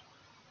character set.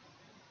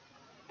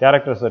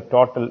 Character set,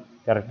 total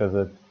character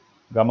set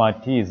gamma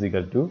t is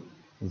equal to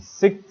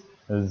 6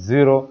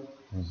 0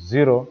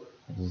 0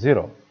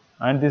 0,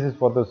 and this is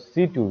for the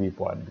C2V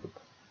point group.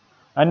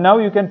 And now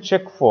you can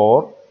check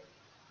for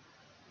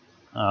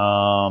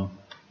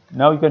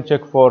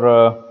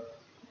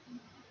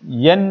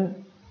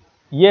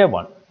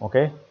NA1.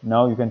 Okay,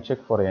 now you can check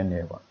for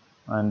NA1,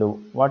 and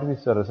what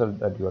is the result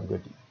that you are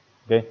getting?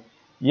 Okay,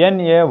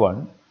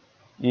 NA1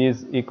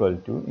 is equal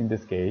to, in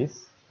this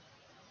case,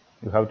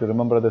 you have to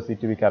remember the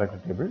C2V character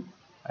table.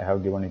 I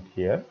have given it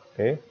here.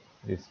 Okay,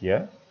 it is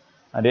here,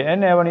 and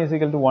NA1 is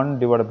equal to 1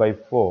 divided by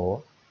 4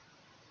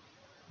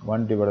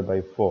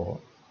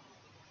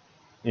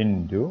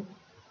 into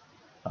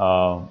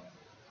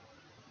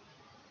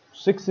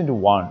 6 into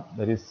 1,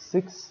 that is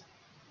 6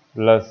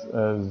 plus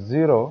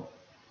 0,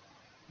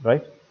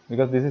 right?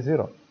 Because this is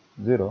 0,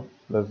 0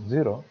 plus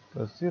 0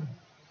 plus 0,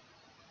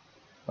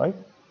 right?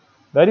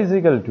 That is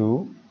equal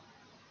to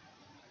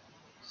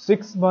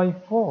 6 by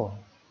 4.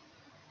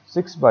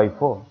 6 by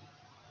 4.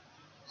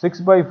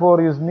 6 by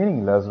 4 is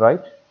meaningless,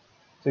 right?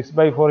 6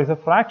 by 4 is a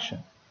fraction.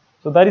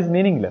 So that is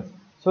meaningless.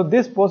 So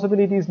this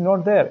possibility is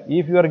not there.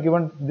 If you are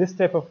given this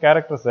type of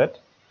character set,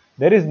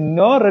 there is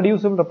no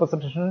reducible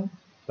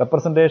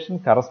representation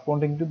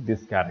corresponding to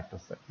this character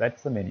set.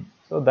 That's the meaning.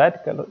 So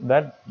that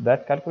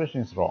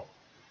calculation is wrong.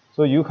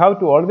 So you have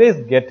to always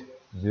get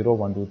 0,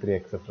 1, 2, 3,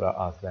 etc.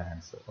 as the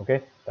answer.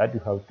 Okay, that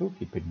you have to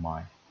keep in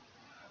mind.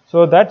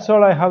 So that's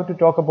all I have to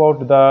talk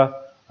about the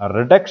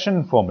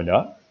reduction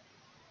formula.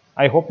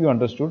 I hope you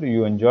understood,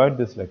 you enjoyed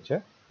this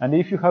lecture, and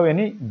if you have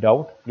any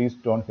doubt, please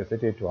don't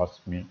hesitate to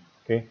ask me.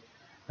 Okay,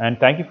 and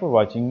thank you for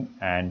watching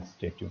and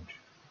stay tuned.